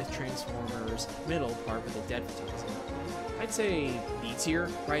with Transformers, middle part with the Deadvertising. I'd say B tier,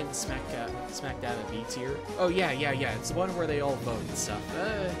 right in the smack dab of B tier. Oh yeah, it's the one where they all vote and stuff.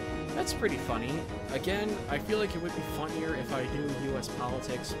 That's pretty funny. Again, I feel like it would be funnier if I knew US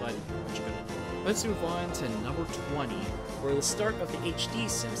politics, but what you gonna do? Let's move on to number 20, where the start of the HD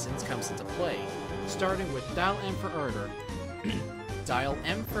Simpsons comes into play, starting with Dial M for Murder. Dial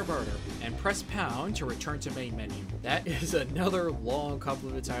M for Murder, and press pound to return to main menu. That is another long,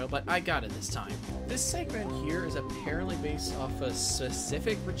 convoluted title, but I got it this time. This segment here is apparently based off a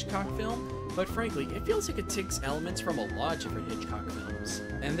specific Hitchcock film, but frankly, it feels like it takes elements from a lot of different Hitchcock films,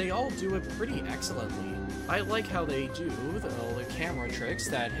 and they all do it pretty excellently. I like how they do all the camera tricks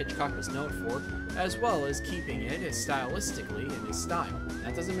that Hitchcock was known for, as well as keeping it stylistically in his style.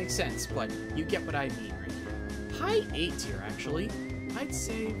 That doesn't make sense, but you get what I mean right here. High A tier, actually. I'd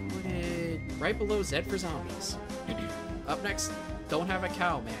say put it right below Z for Zombies. Up next, Don't Have a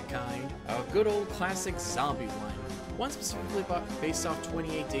Cow, Mankind. A good old classic zombie one. one specifically based off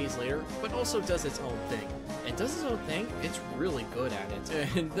 28 Days Later, but also does its own thing. And does its own thing, it's really good at it.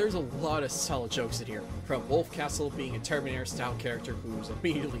 And there's a lot of solid jokes in here, from Wolf Castle being a Terminator-style character who's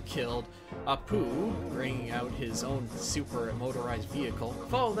immediately killed, Apu bringing out his own super motorized vehicle,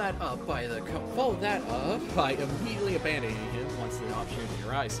 follow that up by immediately abandoning him once the opportunity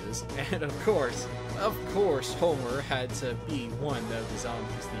arises, and of course, Homer had to be one of the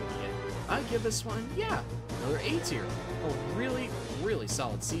zombies near the end. I give this one, yeah, another A tier. A really, really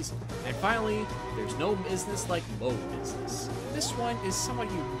solid season. And finally, there's no business like Mo Business. This one is somewhat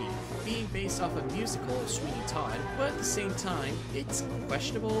unique, being based off a musical of Sweeney Todd, but at the same time, it's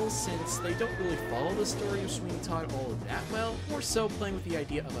questionable since they don't really follow the story of Sweeney Todd all that well, more so playing with the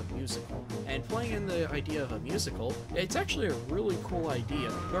idea of a musical. And playing in the idea of a musical, it's actually a really cool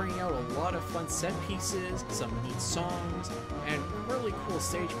idea, bringing out a lot of fun set pieces, some neat songs, and really cool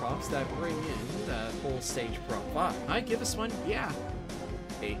stage props that bring in the whole stage prop vibe. I give this one, yeah,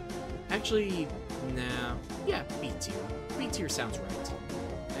 A. Actually, nah, yeah, B tier. B tier sounds right.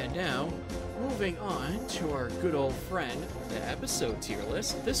 And now, moving on to our good old friend, the episode tier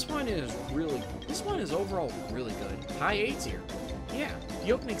list. This one is overall really good. High A tier. Yeah,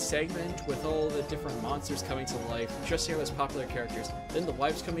 the opening segment with all the different monsters coming to life, dressing up as popular characters, then the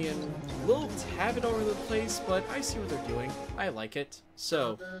wives coming in, a little tad bit all over the place, but I see what they're doing. I like it.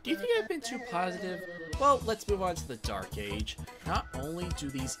 So, do you think I've been too positive? Well, let's move on to the Dark Age. Not only do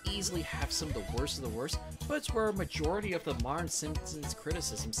these easily have some of the worst, but it's where a majority of the modern Simpsons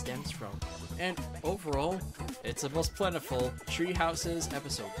criticism stems from. And overall, it's the most plentiful Treehouses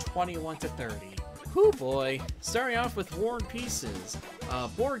episode 21 to 30. Whoo boy! Starting off with War and Pieces.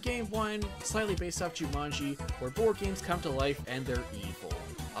 Board Game 1, slightly based off Jumanji, where board games come to life and they're evil.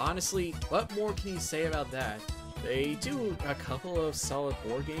 Honestly, what more can you say about that? They do a couple of solid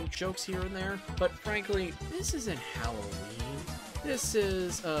board game jokes here and there, but frankly, this isn't Halloween. This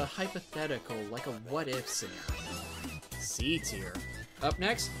is a hypothetical, like a what-if scenario. C tier. Up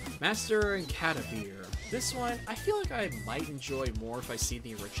next, Master and Catavir. This one, I feel like I might enjoy more if I see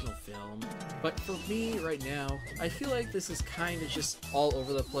the original film, but for me right now, I feel like this is kind of just all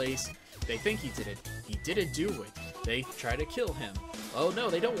over the place. They think he did it. He didn't do it. They try to kill him. Oh no,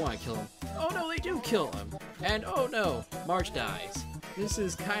 they don't want to kill him. Oh no, they do kill him. And oh no, Marge dies. This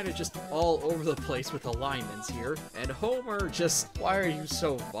is kind of just all over the place with alignments here. And Homer just, why are you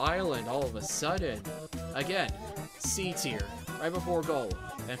so violent all of a sudden? Again, C tier, right before Gold.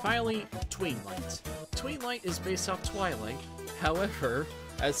 And finally, Tweenlight. Tweenlight is based off Twilight. However,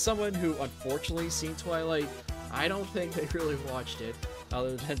 as someone who unfortunately seen Twilight, I don't think they really watched it,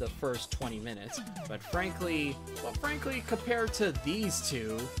 other than the first 20 minutes. But frankly, compared to these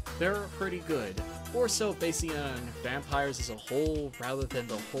two, they're pretty good. More so basing on vampires as a whole, rather than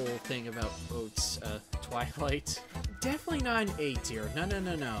the whole thing about Twilight. Definitely not an A tier.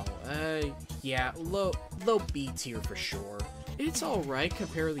 No. Yeah, low B tier for sure. It's alright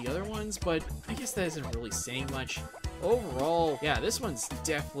compared to the other ones, but I guess that isn't really saying much. Overall, yeah, this one's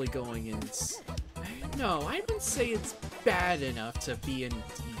definitely going in... No, I wouldn't say it's bad enough to be in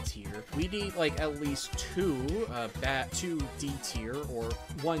D tier. We need like at least two D tier or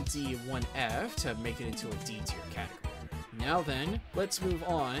one D and one F to make it into a D tier category. Now then, let's move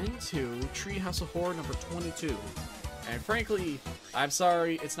on to Treehouse of Horror number 22. And frankly, I'm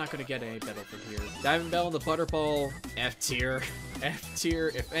sorry, it's not going to get any better from here. Diamond Bell and the Butterball, F tier. F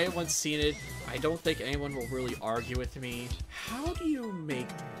tier, if anyone's seen it, I don't think anyone will really argue with me. How do you make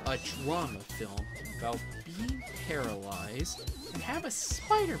a drama film about being paralyzed, and have a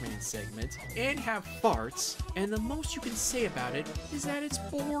Spider-Man segment, and have farts, and the most you can say about it is that it's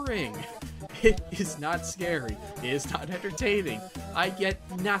boring? It is not scary. It is not entertaining. I get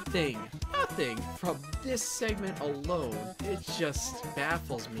nothing from this segment alone. It just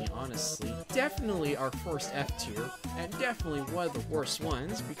baffles me, honestly. Definitely our first F tier, and definitely one of the worst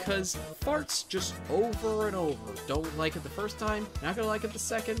ones, because farts just over and over. Don't like it the first time, not gonna like it the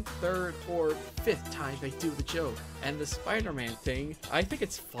second, third, or fifth time they do the joke. And the Spider-Man thing, I think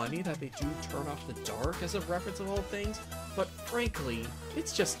it's funny that they do turn off the dark as a reference of all things, but frankly,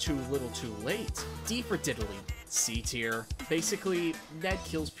 it's just too little too late. D for diddly. C tier. Basically, Ned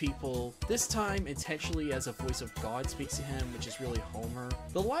kills people, this time intentionally as a voice of God speaks to him, which is really Homer.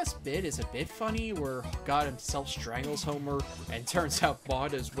 The last bit is a bit funny, where God himself strangles Homer, and turns out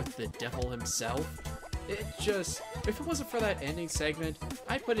Maud is with the devil himself. It just, if it wasn't for that ending segment,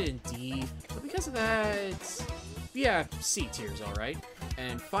 I'd put it in D, but because of that, yeah, C tier's alright.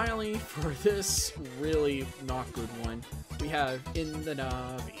 And finally, for this really not good one, we have In the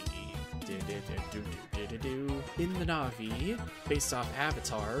Navi. in the Na'vi, based off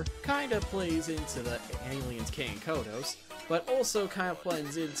Avatar, kind of plays into the aliens King and Kodos, but also kind of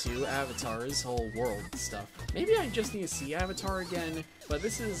blends into Avatar's whole world and stuff. Maybe I just need to see Avatar again, but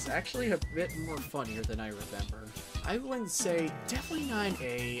this is actually a bit more funnier than I remember. I wouldn't say definitely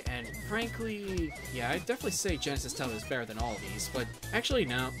 9A, and frankly, yeah, I'd definitely say Genesis Tale is better than all of these, but actually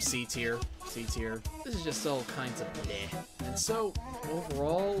no, C tier. C tier. This is just all kinds of bleh. And so,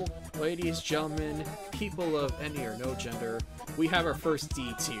 overall, ladies, gentlemen, people of any or no gender, we have our first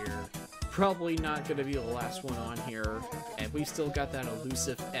D tier. Probably not going to be the last one on here, and we've still got that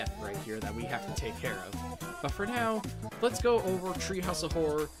elusive F right here that we have to take care of. But for now, let's go over Treehouse of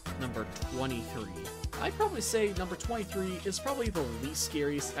Horror number 23. I'd probably say number 23 is probably the least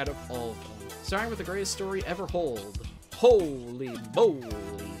scariest out of all of them. Starting with the greatest story ever told. Holy moly!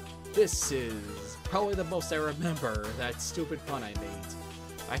 This is probably the most I remember that stupid pun I made.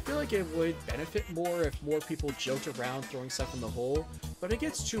 I feel like it would benefit more if more people joked around throwing stuff in the hole, but it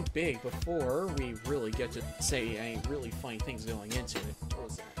gets too big before we really get to say any really funny things going into it. What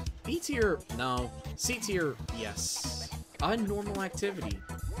was that? B tier? No. C tier? Yes. Unnormal Activity.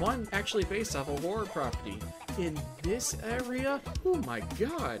 One actually based off a horror property. In this area? Oh my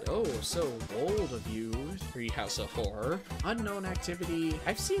god. Oh, so bold of you, Treehouse of Horror. Unknown Activity.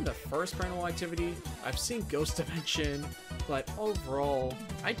 I've seen the first Paranormal Activity. I've seen Ghost Dimension. But overall,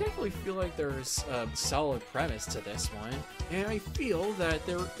 I definitely feel like there's a solid premise to this one. And I feel that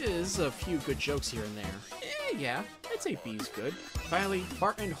there is a few good jokes here and there. Yeah, I'd say B's good. Finally,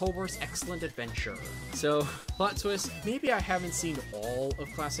 Bart and Homer's Excellent Adventure. So, plot twist, maybe I haven't seen all of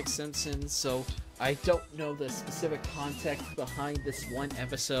Classic Simpsons, so I don't know the specific context behind this one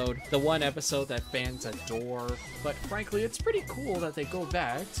episode, the one episode that fans adore, but frankly, it's pretty cool that they go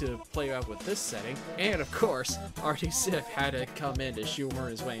back to play out with this setting, and of course, Artie Sif had to come in to shoehorn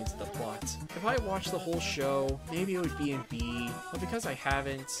his way into the plot. If I watched the whole show, maybe it would be in B, but because I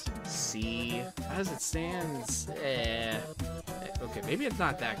haven't, C. As it stands, okay, maybe it's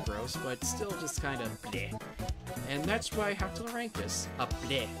not that gross, but still just kind of bleh. And that's why I have to rank this a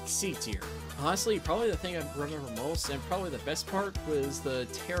bleh C tier. Honestly, probably the thing I remember most, and probably the best part, was the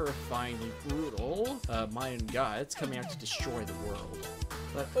terrifyingly brutal Mayan gods coming out to destroy the world.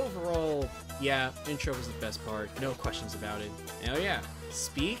 But overall, yeah, intro was the best part, no questions about it. Oh yeah,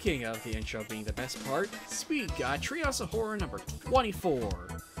 speaking of the intro being the best part, we got Treehouse of Horror number 24.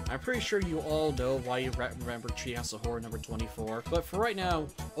 I'm pretty sure you all know why you remember Treehouse of Horror number 24, but for right now,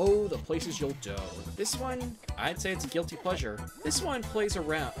 oh, the places you'll go. This one, I'd say it's a guilty pleasure. This one plays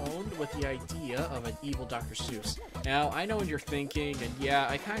around with the idea of an evil Dr. Seuss. Now, I know what you're thinking, and yeah,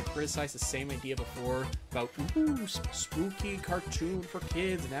 I kind of criticized the same idea before about, ooh, spooky cartoon for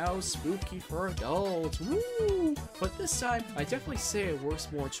kids, now spooky for adults, woo! But this time, I definitely say it works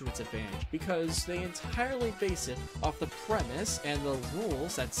more to its advantage, because they entirely base it off the premise and the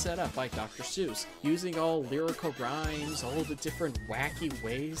rules that's set up by Dr. Seuss, using all lyrical rhymes, all the different wacky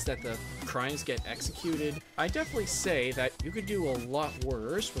ways that the crimes get executed. I definitely say that you could do a lot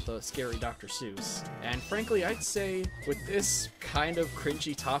worse with a scary Dr. Seuss. And frankly, I'd say with this kind of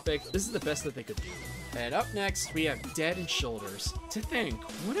cringy topic, this is the best that they could do. And up next, we have Dead and Shoulders. To think,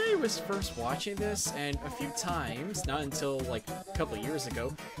 when I was first watching this, and a few times, not until like a couple of years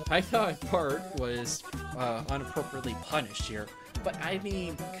ago, I thought Bart was inappropriately punished here. But I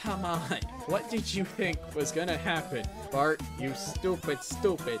mean, come on, what did you think was gonna happen? Bart, you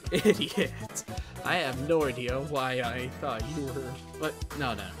stupid idiot. I have no idea why I thought you were... But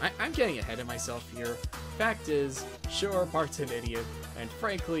no, I'm getting ahead of myself here. Fact is, sure, Bart's an idiot, and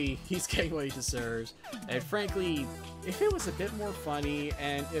frankly, he's getting what he deserves. And frankly, if it was a bit more funny,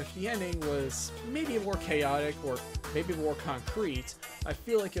 and if the ending was maybe more chaotic, or maybe more concrete, I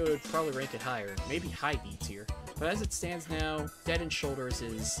feel like it would probably rank it higher, maybe high B tier. But as it stands now, Dead and Shoulders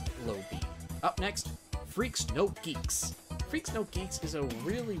is low B. Up next, Freaks No Geeks. Freaks No Geeks is a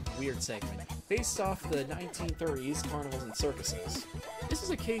really weird segment, based off the 1930s carnivals and circuses. This is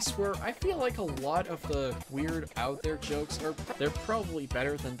a case where I feel like a lot of the weird out there jokes they're probably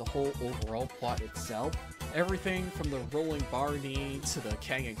better than the whole overall plot itself. Everything from the Rolling Barney to the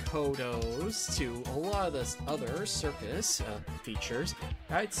Kang and Kodos to a lot of this other circus features,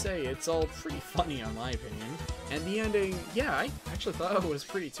 I'd say it's all pretty funny in my opinion. And the ending, yeah, I actually thought it was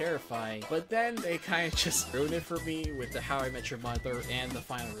pretty terrifying, but then they kind of just ruined it for me with the How I Met Your Mother and the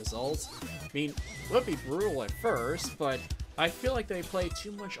final results. I mean, it would be brutal at first, but I feel like they play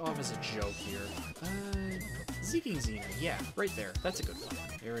too much off as a joke here. Zeke and Xena, yeah, right there. That's a good one.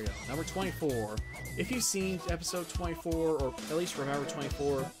 Here we go. Number 24. If you've seen episode 24, or at least remember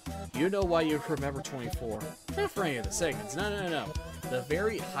 24, you know why you remember 24. Not for any of the segments. No. the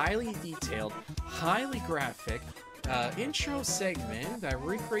very highly detailed, highly graphic intro segment that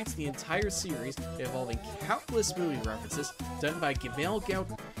recreates the entire series involving countless movie references done by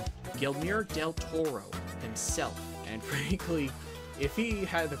Guillermo del Toro himself. And frankly, if he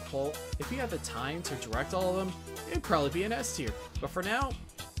had the time to direct all of them, it'd probably be an S tier. But for now,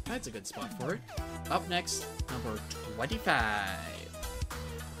 that's a good spot for it. Up next, number 25.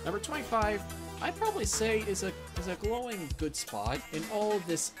 Number 25, I'd probably say is a glowing good spot in all of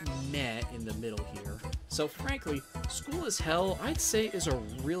this meh in the middle here. So frankly, School is Hell, I'd say is a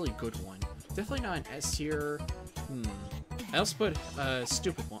really good one. Definitely not an S tier. I also put a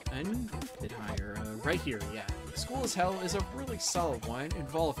stupid one a bit higher, right here, yeah. School is Hell is a really solid one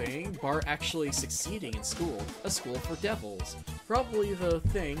involving Bart actually succeeding in school, a school for devils. Probably the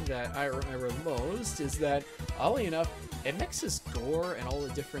thing that I remember most is that, oddly enough, it mixes gore and all the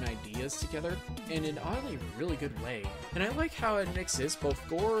different ideas together in an oddly really good way. And I like how it mixes both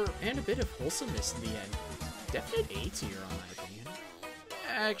gore and a bit of wholesomeness in the end. Definite A tier on my opinion.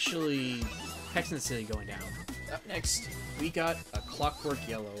 Actually, Hex in the City going down. Up next, we got A Clockwork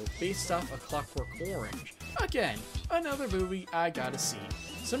Yellow, based off A Clockwork Orange. Again, another movie I gotta see.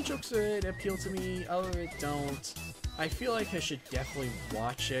 Some jokes that appeal to me, others don't. I feel like I should definitely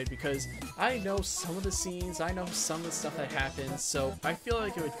watch it because I know some of the scenes, I know some of the stuff that happens, so I feel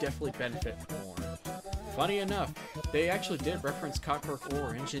like it would definitely benefit more. Funny enough, they actually did reference Clockwork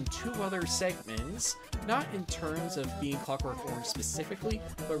Orange in 2 other segments, not in terms of being Clockwork Orange specifically,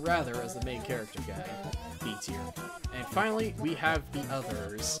 but rather as the main character guy, B tier. And finally, we have The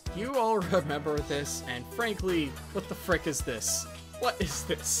Others. You all remember this, and frankly, what the frick is this? What is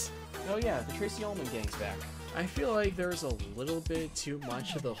this? Oh yeah, the Tracy Ullman gang's back. I feel like there's a little bit too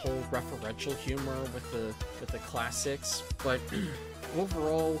much of the whole referential humor with the classics, but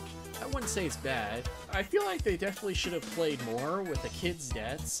overall, I wouldn't say it's bad. I feel like they definitely should have played more with the kids'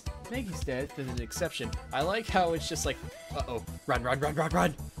 deaths. Maggie's death is an exception. I like how it's just like, uh-oh, run, run, run, run,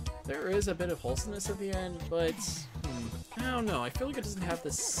 run! There is a bit of wholesomeness at the end, but I don't know. I feel like it doesn't have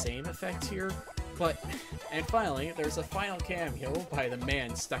the same effect here. And finally, there's a final cameo by the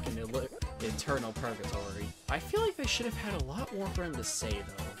man stuck in eternal purgatory. I feel like they should have had a lot more for him to say,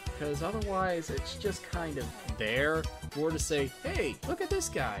 though, because otherwise it's just kind of there, more to say, hey, look at this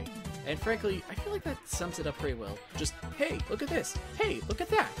guy. And frankly, I feel like that sums it up pretty well. Just, hey, look at this. Hey, look at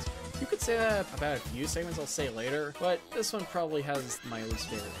that. You could say that about a few segments I'll say later, but this one probably has my least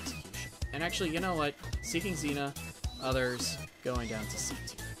favorite execution. And actually, you know what? Seeking Xena, Others, going down to C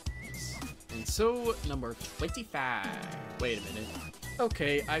tier. And so, number 25. Wait a minute.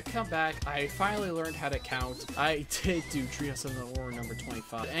 Okay, I've come back. I finally learned how to count. I did do Treehouse of Horror number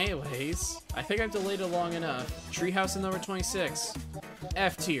 25. Anyways, I think I've delayed it long enough. Treehouse of number 26.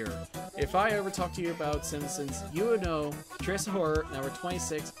 F tier. If I ever talk to you about Simpsons, you would know Treehouse of Horror number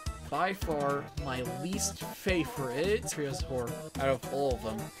 26. By far my least favorite Treehouse of Horror out of all of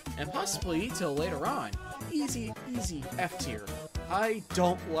them. And possibly till later on. Easy F tier. I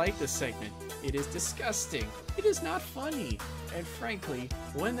don't like this segment. It is disgusting. It is not funny. And frankly,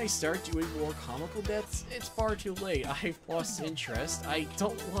 when they start doing more comical deaths, it's far too late. I've lost interest. I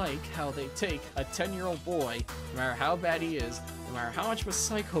don't like how they take a 10-year-old boy, no matter how bad he is, no matter how much of a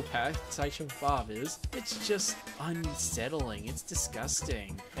psychopath Sideshow Bob is, it's just unsettling. It's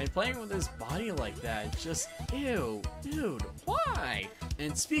disgusting. And playing with his body like that, just ew. Dude, why?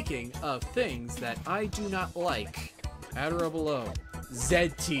 And speaking of things that I do not like, at or below,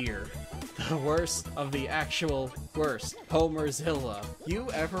 Z tier. The worst of the actual worst. Homerzilla. You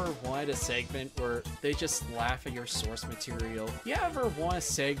ever wanted a segment where they just laugh at your source material? You ever want a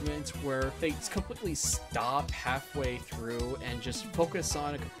segment where they completely stop halfway through and just focus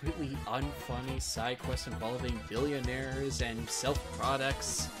on a completely unfunny side quest involving billionaires and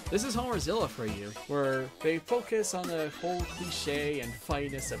self-products? This is Homerzilla for you, where they focus on the whole cliche and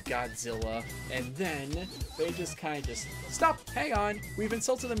funniness of Godzilla, and then they just kind of just stop, hang on, we've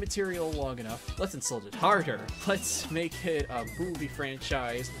insulted the material long enough, let's insult it harder. Let's make it a movie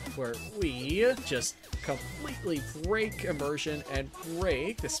franchise where we just completely break immersion and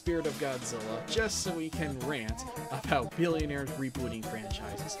break the spirit of Godzilla just so we can rant about billionaires rebooting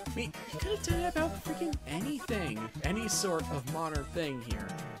franchises. I mean, you could have done it about freaking anything, any sort of modern thing here.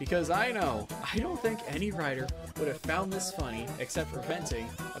 Because I know, I don't think any writer would have found this funny except for venting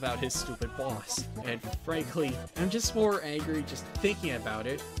about his stupid boss. And frankly, I'm just more angry just thinking about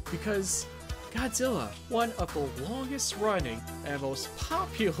it because Godzilla, one of the longest running and most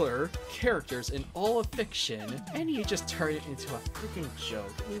popular characters in all of fiction, and you just turn it into a freaking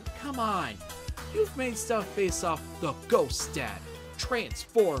joke. I mean, come on. You've made stuff based off the Ghost Dad,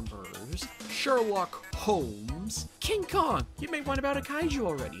 Transformers, Sherlock Holmes, King Kong. You made one about a kaiju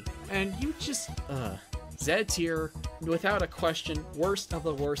already. And you just, Z tier, without a question, worst of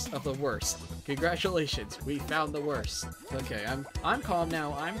the worst of the worst. Congratulations, we found the worst. Okay, I'm calm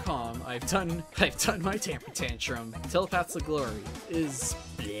now. I'm calm. I've done my temper tantrum. Telepaths of Glory is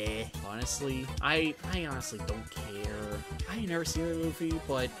bleh. Honestly, I honestly don't care. I never seen the movie,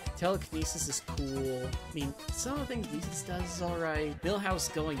 but telekinesis is cool. I mean, some of the things Lisa does is alright.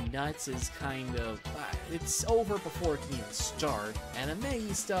 Millhouse going nuts is kind of it's over before it can even start. And the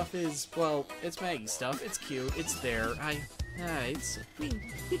Maggie stuff is, well, it's Maggie stuff. It's cute. It's there. I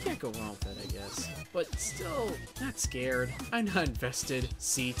mean, you can't go wrong with it, I guess. But still, not scared. I'm not invested.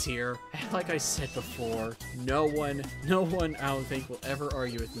 C tier. And like I said before, no one, I don't think, will ever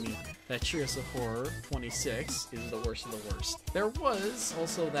argue with me that Treehouse of Horror 26 is the worst of the worst. There was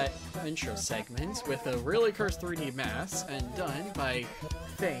also that intro segment with a really cursed 3D mask and done by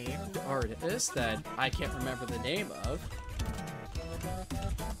famed artist that I can't remember the name of.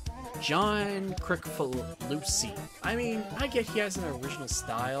 John Crickfalusi. I mean, I get he has an original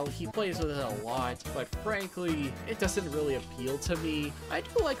style, he plays with it a lot, but frankly, it doesn't really appeal to me. I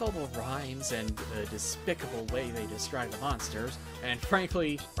do like all the rhymes and the despicable way they describe the monsters, and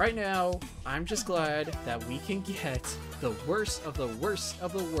frankly, right now, I'm just glad that we can get the worst of the worst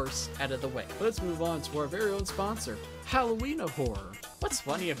of the worst out of the way. Let's move on to our very own sponsor, Halloween Horror. What's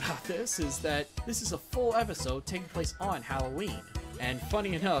funny about this is that this is a full episode taking place on Halloween. And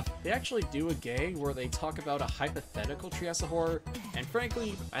funny enough, they actually do a gag where they talk about a hypothetical Treehouse of Horror, and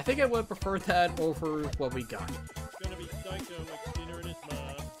frankly, I think I would prefer that over what we got. It's gonna be Psycho with Skinner and his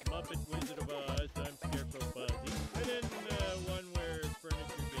mom, Muppet Wizard of Oz, I'm Scarecrow Fuzzy, and then one where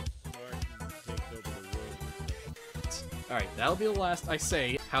furniture gets smart and takes over the world. Alright, that'll be the last I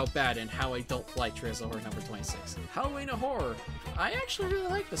say how bad and how I don't like Treehouse of Horror number 26. Halloween Horror. I actually really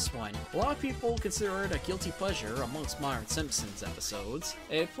like this one. A lot of people consider it a guilty pleasure amongst modern Simpsons episodes.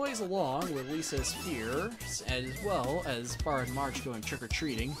 It plays along with Lisa's fears, as well as Bart and Marge going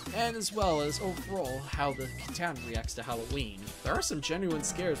trick-or-treating, and as well as overall how the town reacts to Halloween. There are some genuine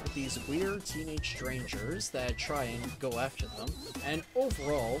scares with these weird teenage strangers that try and go after them, and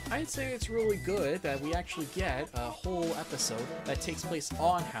overall, I'd say it's really good that we actually get a whole episode that takes place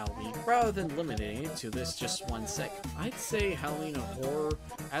on Halloween, rather than limiting it to this just one segment. I'd say Halloween Horror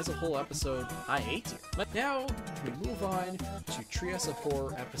as a whole episode, I hate you. But now, we move on to Treehouse of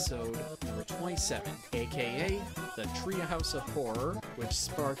Horror episode number 27, aka the Treehouse of Horror, which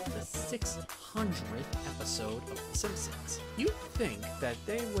sparked the 600th episode of The Simpsons. You'd think that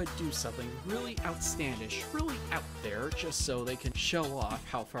they would do something really outstandish, really out there, just so they can show off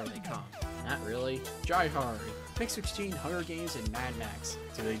how far they come. Not really. Die Hard, Mix 16, Hunger Games, and Mad Max.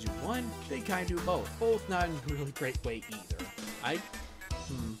 Do they do one? They kinda do both. Both not in a really great way either.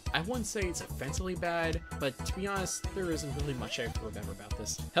 I wouldn't say it's offensively bad, but to be honest, there isn't really much I remember about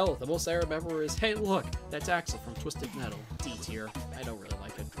this. Hell, the most I remember is, hey look, that's Axel from Twisted Metal. D tier. I don't really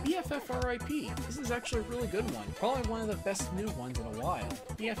like it. BFF-RIP. This is actually a really good one. Probably one of the best new ones in a while.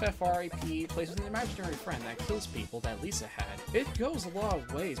 BFF-RIP plays with an imaginary friend that kills people that Lisa had. It goes a lot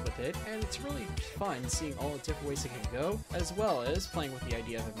of ways with it, and it's really fun seeing all the different ways it can go, as well as playing with the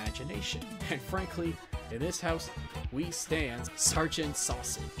idea of imagination. And frankly, in this house, we stand Sergeant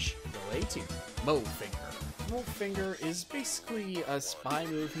Sausage. The A tier. Mowfinger. Mowfinger is basically a spy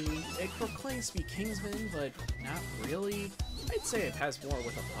movie. It proclaims to be Kingsman, but not really. I'd say it has more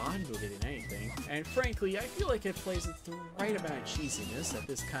with a Bond movie than anything. And frankly, I feel like it plays with the right amount of cheesiness that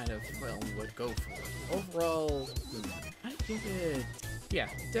this kind of realm would go for. Overall, I give it, yeah,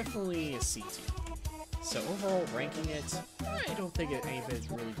 definitely a C tier. So overall, ranking it, I don't think any of it is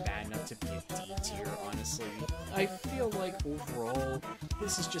really bad enough to be a D tier, honestly. I feel like overall,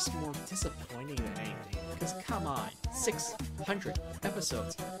 this is just more disappointing than anything. Because come on, 600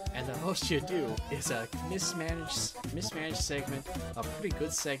 episodes, and the most you do is a mismanaged segment, a pretty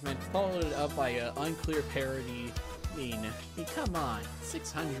good segment, followed up by an unclear parody. I mean, come on,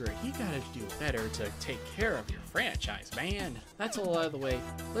 600, you gotta do better to take care of your franchise, man. That's all out of the way.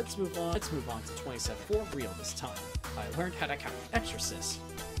 Let's move on to 27, for real this time. I learned how to count. Exorcist.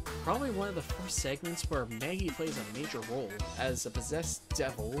 Probably one of the first segments where Maggie plays a major role as a possessed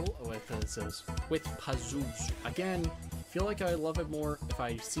devil with Pazuzu. Again, feel like I love it more if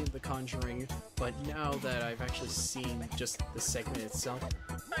I've seen The Conjuring, but now that I've actually seen just the segment itself,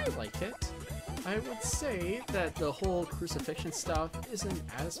 I like it. I would say that the whole crucifixion stuff isn't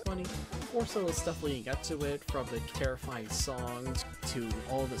as funny. More so the stuff leading up to it, from the terrifying songs to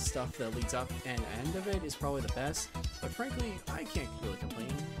all the stuff that leads up and end of it, is probably the best. But frankly, I can't really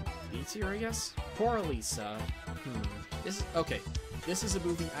complain. B tier, I guess? Poor Lisa. This is okay. this is a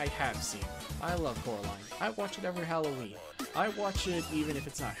movie I have seen. I love Coraline. I watch it every Halloween. I watch it even if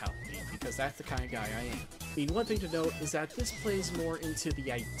it's not Halloween, because that's the kind of guy I am. The one thing to note is that this plays more into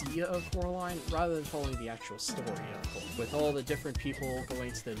the idea of Coraline rather than following the actual story of Coraline, with all the different people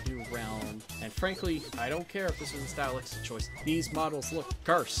going to the new realm. And frankly, I don't care if this was a stylistic choice. These models look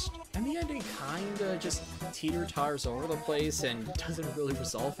cursed. And the ending kinda just teeter-totters over the place and doesn't really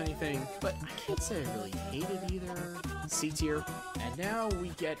resolve anything, but I can't say I really hate it either. C tier. And now we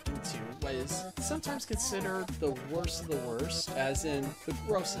get into what is sometimes considered the worst of the worst, as in the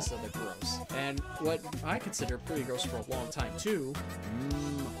grossest of the gross. And what I consider pretty gross for a long time too,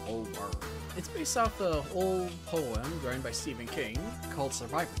 horror. It's based off the old poem written by Stephen King called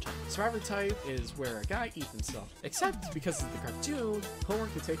Survivor Type. Survivor Type is where a guy eats himself. Except because of the cartoon, Homer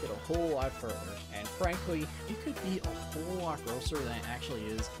could take it a whole lot further. And frankly, it could be a whole lot grosser than it actually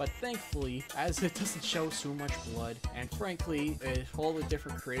is. But thankfully, as it doesn't show so much blood, and frankly, all the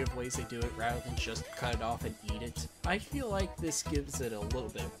different creative ways they do it rather than just cut it off and eat it, I feel like this gives it a little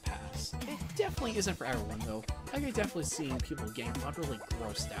bit of a pass. It definitely isn't for everyone though. I could definitely see people getting utterly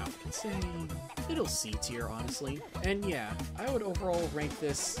grossed out. It's a middle C tier, honestly. And yeah, I would overall rank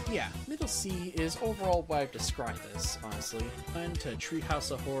this, middle C is overall what I've described this, honestly. On to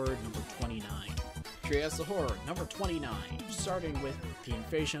Treehouse of Horror number 29. Treehouse of Horror number 29, starting with the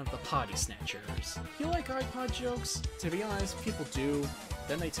invasion of the potty snatchers. You like iPod jokes? To be honest, people do.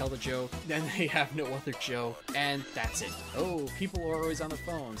 Then they tell the joke, then they have no other joke, and that's it. Oh, people are always on the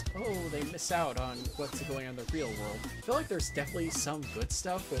phones. Oh, they miss out on what's going on in the real world. I feel like there's definitely some good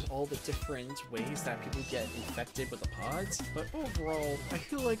stuff with all the different ways that people get infected with the pods, but overall, I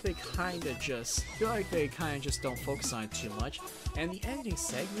feel like they kinda just don't focus on it too much, and the ending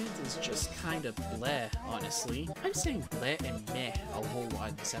segment is just kinda bleh, honestly. I'm saying bleh and meh a whole lot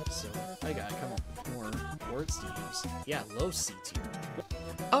in this episode. I gotta come up with more words to use. Yeah, low C tier.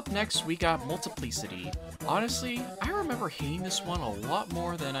 Up next, we got Multiplicity. Honestly, I remember hating this one a lot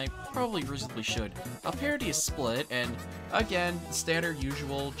more than I probably reasonably should. A parody is split, and again, standard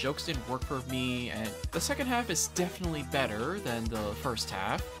usual, jokes didn't work for me, and the second half is definitely better than the first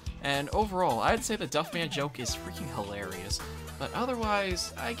half. And overall, I'd say the Duffman joke is freaking hilarious, but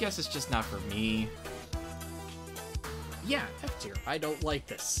otherwise, I guess it's just not for me. Yeah, F tier, I don't like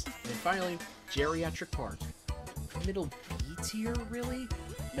this. And finally, Geriatric Park. Middle B tier, really?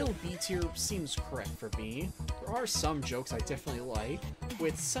 Middle B tier seems correct for me. There are some jokes I definitely like,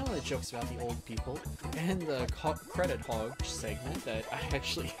 with some of the jokes about the old people, and the credit hog segment that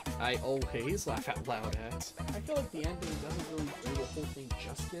I always laugh out loud at. I feel like the ending doesn't really do the whole thing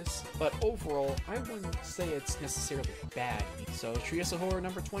justice, but overall, I wouldn't say it's necessarily bad. So, Treehouse of Horror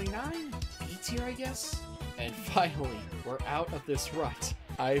number 29? B tier, I guess? And finally, we're out of this rut.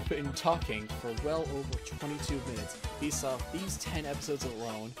 I've been talking for well over 22 minutes based off these 10 episodes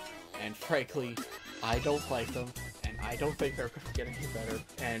alone, and frankly, I don't like them, and I don't think they're going to get any better,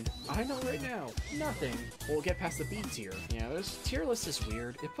 and I know right now, nothing will get past the B tier. You know, this tier list is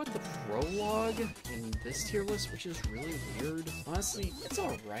weird. It put the prologue in this tier list, which is really weird. Honestly, it's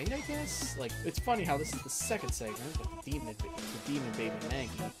alright, I guess. Like, it's funny how this is the second segment with the demon baby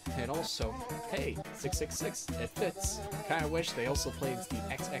Maggie, and also, hey, 666, it fits. Kinda wish they also played the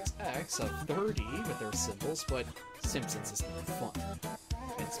XXX of 30 with their symbols, but Simpsons is no fun.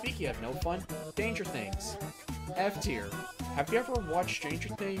 And speaking of no fun, Stranger Things. F tier. Have you ever watched Stranger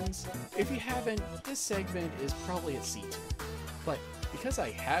Things? If you haven't, this segment is probably a C tier. But because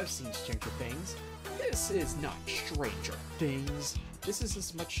I have seen Stranger Things, this is not Stranger Things. This is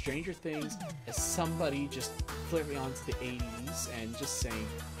as much Stranger Things as somebody just flipping onto the 80s and just saying,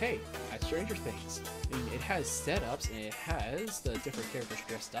 hey, that's Stranger Things. I mean, it has setups and it has the different characters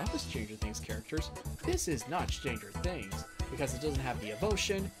dressed up as Stranger Things characters. This is not Stranger Things because it doesn't have the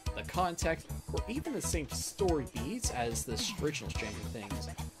emotion, the context, or even the same story beats as the original Stranger Things.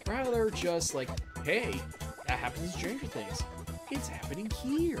 Rather just like, hey, that happens in Stranger Things. It's happening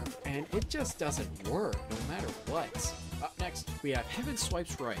here, and it just doesn't work no matter what. Up next, we have Heaven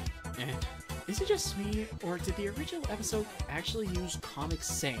Swipes Right. And is it just me, or did the original episode actually use Comic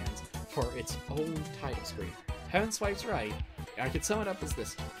Sans for its own title screen? Heaven Swipes Right, I could sum it up as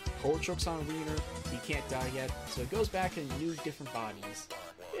this. Cole chokes on a wiener, he can't die yet, so it goes back in new different bodies.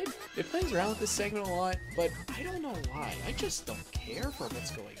 It plays around with this segment a lot, but I don't know why. I just don't care for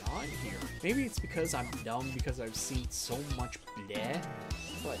what's going on here. Maybe it's because I'm dumb because I've seen so much bleh.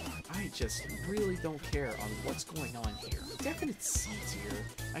 but I just really don't care on what's going on here. Definite C tier.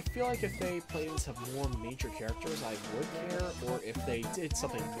 I feel like if they played in some more major characters, I would care, or if they did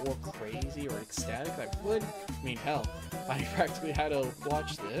something more crazy or ecstatic, I would. I mean, hell, I practically had to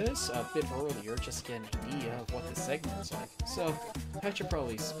watch this a bit earlier just to get an idea of what the segment was like, so that should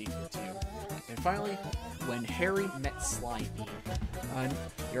probably speak for you. And finally, When Harry Met Slimy, on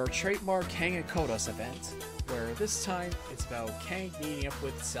your trademark Kang and Kodos event, where this time it's about Kang meeting up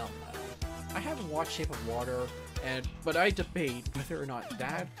with Selma. I haven't watched Shape of Water, but I debate whether or not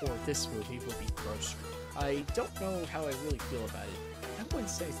that or this movie would be grosser. I don't know how I really feel about it. I wouldn't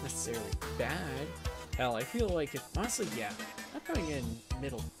say it's necessarily bad. Hell, I feel like it, honestly, yeah, I'm putting it in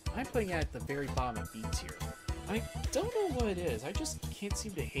middle. I'm putting it at the very bottom of B tier. I don't know what it is, I just can't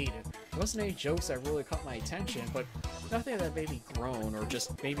seem to hate it. There wasn't any jokes that really caught my attention, but nothing that made me groan or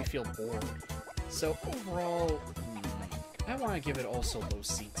just made me feel bored. So overall, I want to give it also low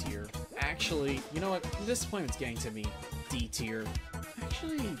C tier. Actually, you know what, disappointment's getting to me. D tier.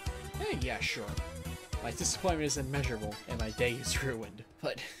 Actually, yeah, sure. My disappointment is immeasurable and my day is ruined.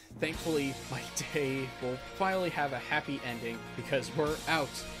 But thankfully, my day will finally have a happy ending because we're out.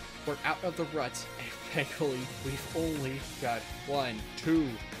 We're out of the rut, and thankfully, we've only got 1, 2,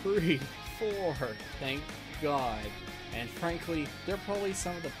 3, 4. Thank God. And frankly, they're probably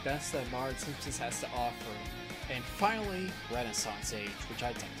some of the best that Marge Simpsons has to offer. And finally, Renaissance Age, which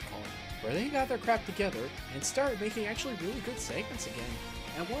I tend to call it, where they got their crap together and started making actually really good segments again.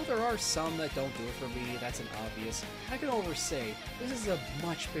 And while there are some that don't do it for me, that's an obvious, I can say this is a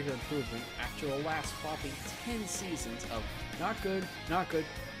much bigger improvement after the last floppy 10 seasons of not good,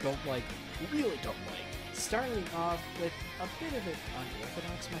 don't like, really don't like. Starting off with a bit of an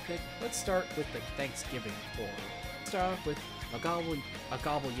unorthodox method, let's start with the Thanksgiving horror. Start off with a gobbledygook.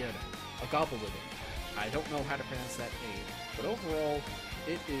 I don't know how to pronounce that name, but overall,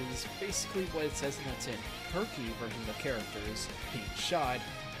 it is basically what it says in the tin. Turkey version of characters being shot,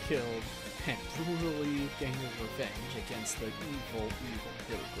 killed, and brutally getting revenge against the evil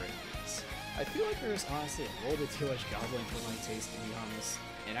Hillgravers. I feel like there's honestly a little bit too much gobbling for my taste, to be honest.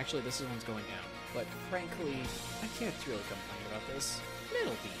 And actually, this one's going down. But frankly, I can't really complain about this.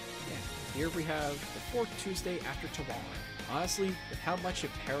 Middle B. Yeah. Here we have the fourth Tuesday after tomorrow. Honestly, with how much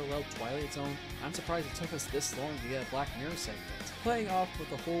it paralleled Twilight Zone, I'm surprised it took us this long to get a Black Mirror segment, playing off with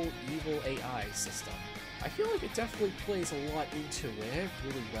the whole evil AI system. I feel like it definitely plays a lot into it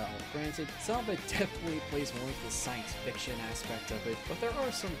really well. Granted, some of it definitely plays more into the science fiction aspect of it, but there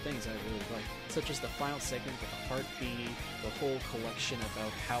are some things I really like, such as the final segment with the heartbeat, the whole collection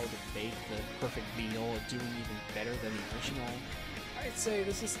about how to make the perfect meal and doing even better than the original. I'd say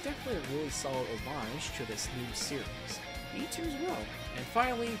this is definitely a really solid homage to this new series. E tier as well. And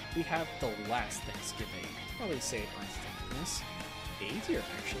finally, we have The Last Thanksgiving. Probably say it on thickness. A tier,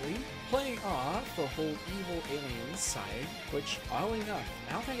 actually. Playing off the whole evil alien side, which, oddly enough,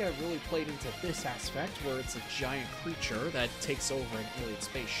 I don't think I really played into this aspect where it's a giant creature that takes over an alien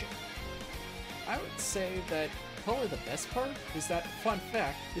spaceship. I would say that probably the best part is that, fun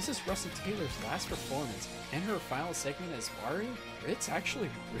fact, this is Rusty Taylor's last performance, and her final segment as Barry, it's actually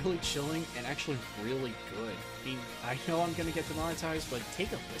really chilling and actually really good. I mean, I know I'm gonna get demonetized, but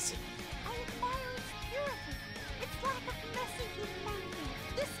take a listen. I admire its purity, its lack of messy humanity.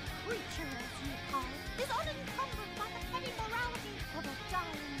 This creature, as you call it, is unencumbered by the petty morality of a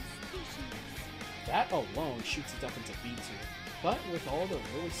dying species. That alone shoots it up into B tier. But with all the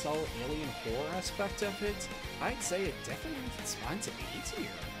really solid alien horror aspect of it, I'd say it definitely makes it spine to A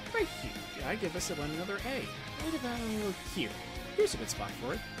tier. Right here, I give this one another A. Right about here. Here's a good spot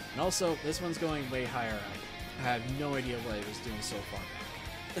for it. And also, this one's going way higher up. I have no idea what I was doing so far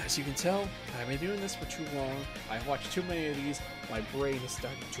back. As you can tell, I've been doing this for too long. I've watched too many of these. My brain is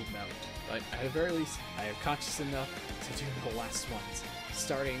starting to melt. But at the very least, I am conscious enough to do the last ones.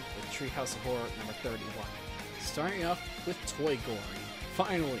 Starting with Treehouse of Horror number 31. Starting off with Toy Gory.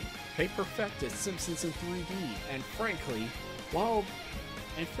 Finally, they perfected Simpsons in 3D, and frankly, all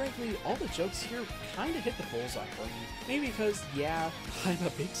the jokes here kinda hit the bullseye for me. Maybe because, yeah, I'm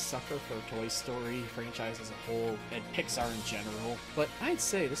a big sucker for Toy Story franchise as a whole, and Pixar in general, but I'd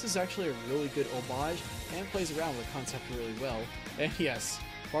say this is actually a really good homage, and plays around with the concept really well. And yes,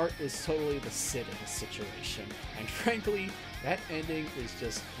 Bart is totally the Sid in this situation, and frankly, that ending is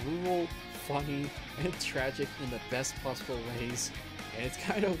just brutal, funny, and tragic in the best possible ways. And it's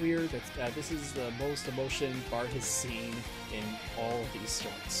kind of weird that this is the most emotion Bart has seen in all of these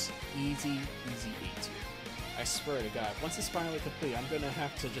shorts. Easy A tier. I swear to God, once it's finally complete, I'm gonna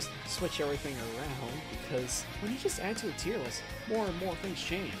have to just switch everything around, because when you just add to a tier list, more and more things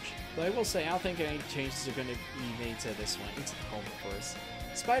change. But I will say, I don't think any changes are gonna be made to this one. It's the home first.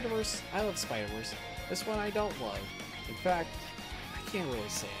 Spider-Verse, I love Spider-Verse. This one I don't love. In fact, I can't really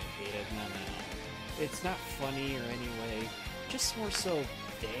say I hate it. No. It's not funny or any way, just more so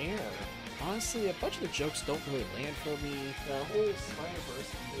there. Honestly, a bunch of the jokes don't really land for me. The whole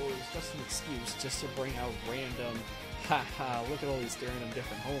Spider-Verse was just an excuse just to bring out random, haha, look at all these random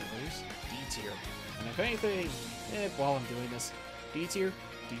different homers. D tier. And if anything, while I'm doing this, D tier,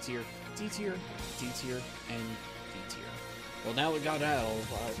 D tier, D tier, D tier, and D tier. Well, now we got that all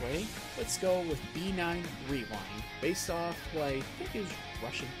out of the way, let's go with B9 Rewind, based off what I think is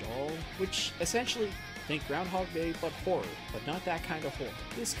Russian Doll, which essentially, think Groundhog Day, but horror, but not that kind of horror.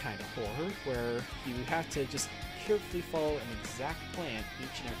 This kind of horror, where you have to just carefully follow an exact plan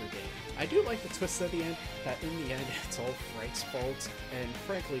each and every day. I do like the twist at the end, that in the end, it's all Frank's fault, and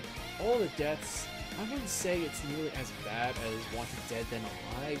frankly, all the deaths, I wouldn't say it's nearly as bad as Wanted Dead Than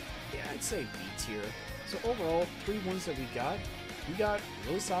Alive. Yeah, I'd say B tier. So overall, 3 ones that we got a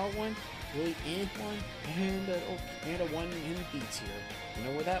really solid one, really one, and a one in B tier. You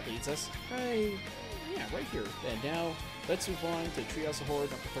know where that leads us? Right here. And now, let's move on to Treehouse of Horror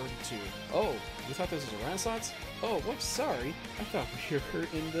number 32. Oh, you thought this was a Renaissance? Oh, whoops, sorry. I thought we were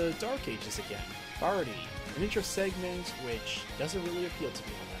in the Dark Ages again. Party, an intro segment which doesn't really appeal to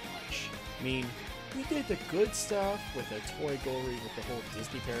me all that much. I mean, we did the good stuff with the Toy Gory with the whole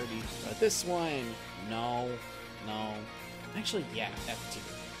Disney parody, but this one, no. Actually, yeah, F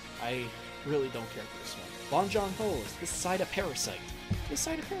tier. I really don't care for this one. Bong Joon-ho's This Side of Parasite.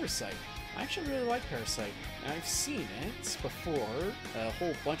 I actually really like Parasite. I've seen it before a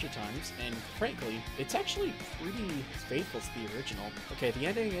whole bunch of times, and frankly, it's actually pretty faithful to the original. Okay, the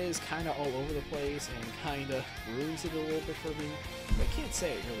ending is kind of all over the place and kind of ruins it a little bit for me, but I can't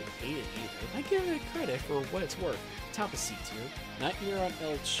say I really hate it either. I give it credit for what it's worth. Top of C tier. Nightmare on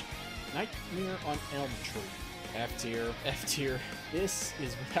Elm Tree. F tier. This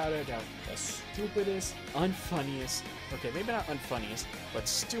is without a doubt the stupidest, unfunniest, okay, maybe not unfunniest, but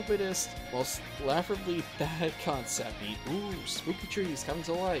stupidest, most laughably bad concept. Ooh, spooky trees coming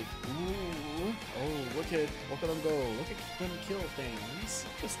to life. Ooh, oh, look at them go. Look at them kill things.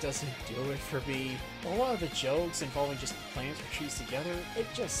 Just doesn't do it for me. A lot of the jokes involving just plants or trees together, it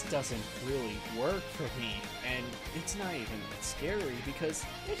just doesn't really work for me. And it's not even scary because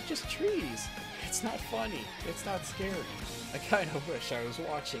it's just trees. It's not funny. It's not scary. I kind of wish I was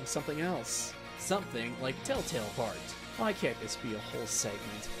watching something else. Something like Telltale Heart. Why can't this be a whole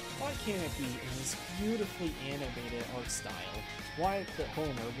segment? Why can't it be in this beautifully animated art style? Why did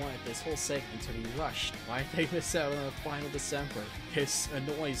Homer wanted this whole segment to be rushed? Why did they miss out on the final December? This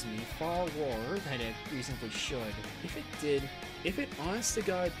annoys me far more than it reasonably should. If it honest to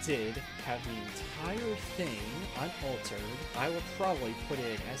God did have the entire thing unaltered, I would probably put it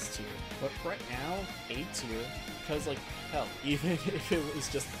in S tier. But right now, A tier, because like, hell, even if it was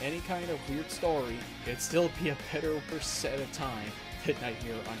just any kind of weird story, it'd still be a better percent of time than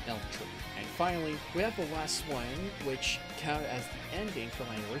Nightmare on Elm Tree. And finally, we have the last one, which counted as the ending for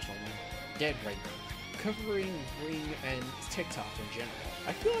my original one, Dead Ringer, covering Ring and TikTok in general.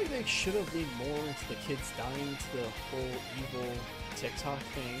 I feel like they should have leaned more into the kids dying to the whole evil TikTok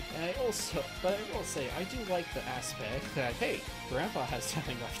thing. And I will say, I do like the aspect that, hey, Grandpa has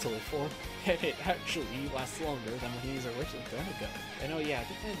something left to live for, and it actually lasts longer than when he was originally going to go. And oh yeah,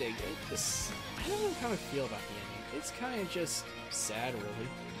 the ending, I don't know how I feel about the ending. It's kind of just sad, really,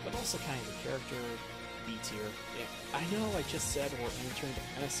 but also kind of a character B tier. Yeah, I know I just said we're entering the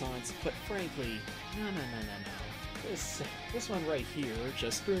Renaissance, but frankly, no. This one right here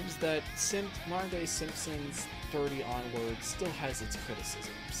just proves that modern day Simpsons 30 onward still has its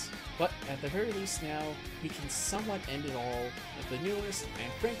criticisms. But at the very least now, we can somewhat end it all with the newest,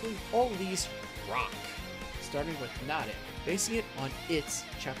 and frankly, all of these rock. Starting with Not It, basing it on It's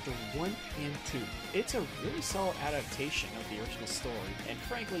Chapter 1 and 2. It's a really solid adaptation of the original story, and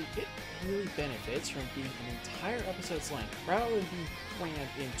frankly, it really benefits from being an entire episode's length, rather than being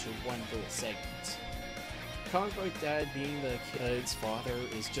crammed into one little segment. Comic Book Dad being the kid's father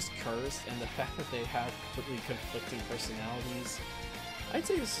is just cursed, and the fact that they have completely conflicting personalities, I'd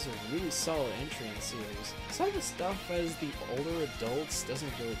say this is a really solid entry in the series. Some of the stuff as the older adults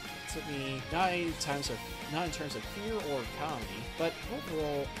doesn't really get to me, not in terms of fear or comedy, but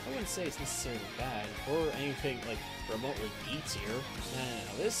overall, I wouldn't say it's necessarily bad, or anything like remotely B tier.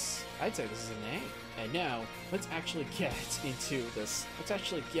 No, I'd say this is an A. And now, let's actually get into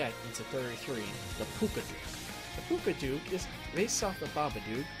 33, the Pookadoo. The Poopadook is based off the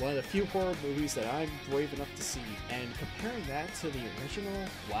Babadook, one of the few horror movies that I'm brave enough to see, and comparing that to the original,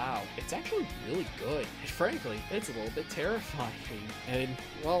 wow, it's actually really good. And frankly, it's a little bit terrifying. And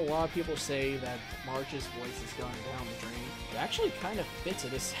while a lot of people say that Marge's voice has gone down the drain, it actually kind of fits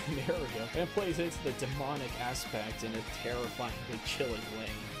in this scenario and plays into the demonic aspect in a terrifyingly chilling way.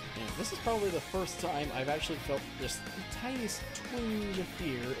 And this is probably the first time I've actually felt just the tiniest twinge of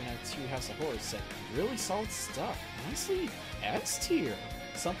fear in a Treehouse of Horror set. Really solid stuff. Honestly, S tier.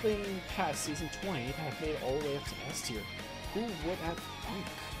 Something past season 20 that I've made all the way up to S tier. Who would have thunk?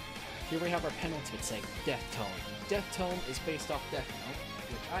 Here we have our penultimate segment, Death Tone. Death Tone is based off Death Note,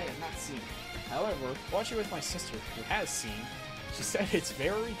 which I have not seen. However, watching with my sister, who has seen, she said it's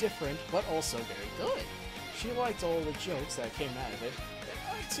very different, but also very good. She liked all the jokes that came out of it, and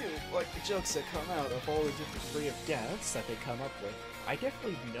I too like the jokes that come out of all the different degree of deaths that they come up with. I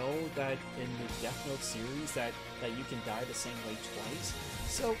definitely know that in the Death Note series that you can die the same way twice,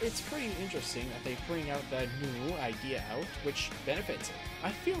 so it's pretty interesting that they bring out that new idea out, which benefits it.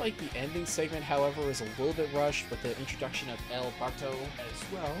 I feel like the ending segment, however, is a little bit rushed with the introduction of El Barto, as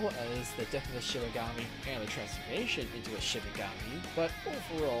well as the death of the Shibagami and the transformation into a Shibagami, but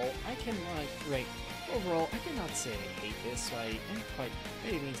overall, I cannot say I hate this by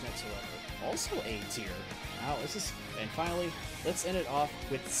any means whatsoever. Also A tier. Wow, and finally, let's end it off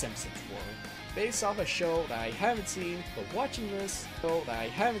with Simpsons World. Based off a show that I haven't seen, but watching this, I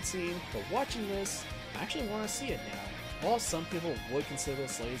actually want to see it now. While some people would consider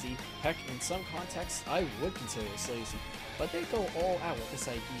this lazy, heck, in some contexts, I would consider this lazy, but they go all out with this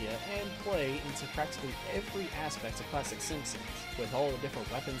idea and play into practically every aspect of classic Simpsons. With all the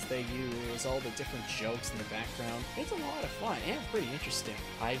different weapons they use, all the different jokes in the background, it's a lot of fun and pretty interesting.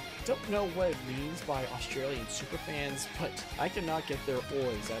 I don't know what it means by Australian superfans, but I cannot get their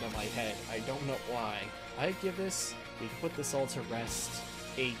oys out of my head. I don't know why. I give this, we put this all to rest,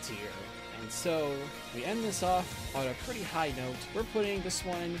 A tier. And so, we end this off on a pretty high note. We're putting this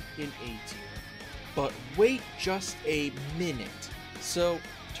one in A tier. But wait just a minute. So,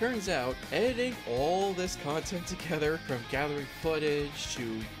 turns out, editing all this content together, from gathering footage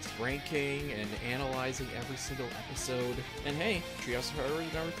to ranking and analyzing every single episode, and hey, Treehouse of Horror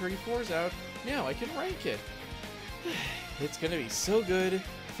number 34 is out, now I can rank it. It's gonna be so good,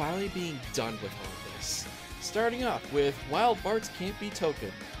 finally being done with all this. Starting off with Wild Bart's Can't Be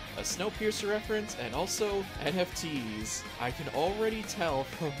Token, a Snowpiercer reference, and also NFTs. I can already just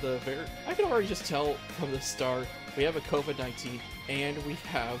tell from the start, we have a COVID-19 and we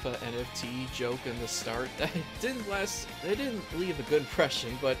have an NFT joke in the start that didn't leave a good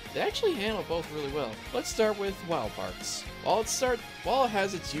impression, but they actually handle both really well. Let's start with Wild Bart's. While it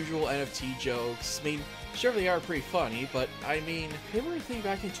has its usual NFT jokes, I mean, sure, they are pretty funny, but I mean, they were a thing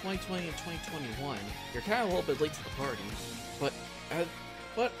back in 2020 and 2021. You're kind of a little bit late to the party, but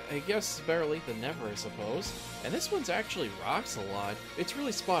I guess better late than never, I suppose. And this one's actually rocks a lot. It's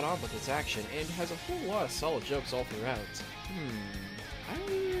really spot on with its action, and has a whole lot of solid jokes all throughout.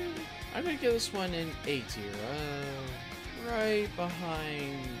 I'm gonna give this one an A tier. Right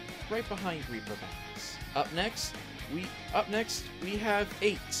behind Reaper Max. Up next, we have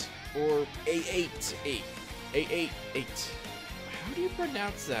 8, or A8. How do you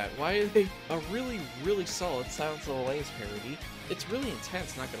pronounce that? Why are they a really, really solid Silence of the Lambs parody? It's really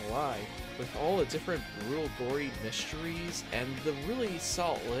intense, not gonna lie, with all the different brutal, gory mysteries, and the really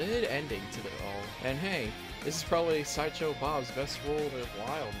solid ending to it all. And hey, this is probably Sideshow Bob's best role in a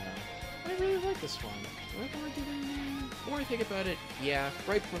while now. I really like this one. The more I think about it, yeah,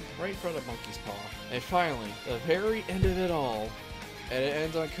 right in front of Monkey's Paw. And finally, the very end of it all, and it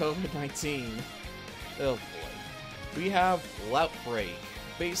ends on COVID-19. Oh boy. We have Loutbreak.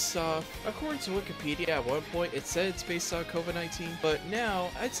 Based off, according to Wikipedia, at one point it said it's based on COVID-19, but now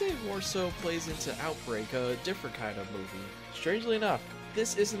I'd say it more so plays into Outbreak, a different kind of movie. Strangely enough,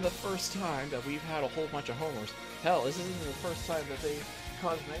 this isn't the first time that we've had a whole bunch of Homers. Hell, this isn't the first time that they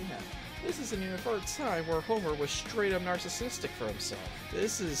caused mayhem. This isn't even the first time where Homer was straight up narcissistic for himself.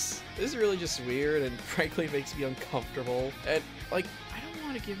 This is really just weird and frankly makes me uncomfortable. And like, I don't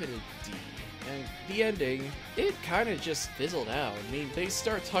want to give it a D. And the ending, it kind of just fizzled out. I mean, they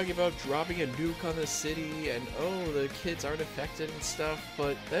start talking about dropping a nuke on the city, and oh, the kids aren't affected and stuff,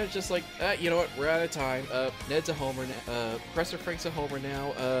 but they're just like, you know what, we're out of time. Ned's a Homer, Professor Frank's a Homer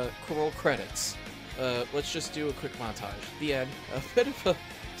now, roll credits. Let's just do a quick montage. The end. A bit of a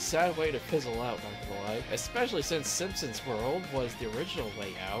sad way to fizzle out, not gonna lie. Especially since Simpsons World was the original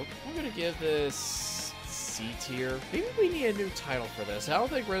layout. I'm gonna give this C tier. Maybe we need a new title for this. I don't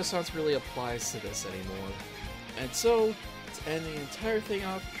think Renaissance really applies to this anymore. And so, To end the entire thing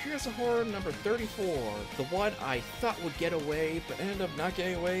off, Treehouse of Horror number 34, the one I thought would get away, but ended up not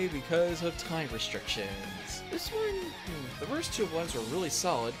getting away because of time restrictions. This one, the first two ones were really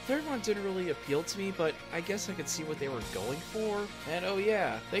solid. The third one didn't really appeal to me, but I guess I could see what they were going for. And oh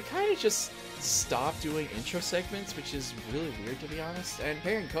yeah, they kind of just stopped doing intro segments, which is really weird to be honest. And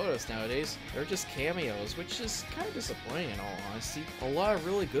pairing Kodos nowadays, they're just cameos, which is kind of disappointing in all honesty. A lot of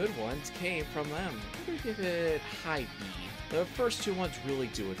really good ones came from them. I'm gonna give it high B. The first two ones really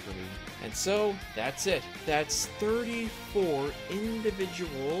do it for me. And so, that's it. That's 34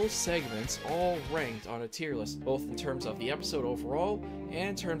 individual segments all ranked on a tier list, both in terms of the episode overall and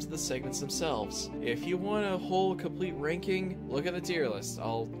in terms of the segments themselves. If you want a whole complete ranking, look at the tier list.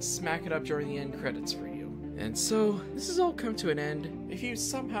 I'll smack it up during the end credits for you. And so, this has all come to an end. If you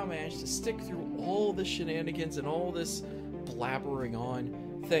somehow managed to stick through all the shenanigans and all this blabbering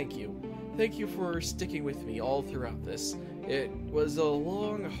on, thank you. Thank you for sticking with me all throughout this. It was a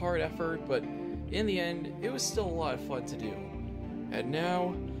long, hard effort, but in the end, it was still a lot of fun to do. And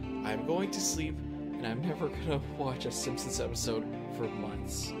now, I'm going to sleep, and I'm never gonna watch a Simpsons episode for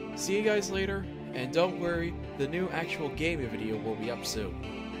months. See you guys later, and don't worry, the new actual gaming video will be up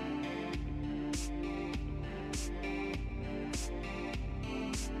soon.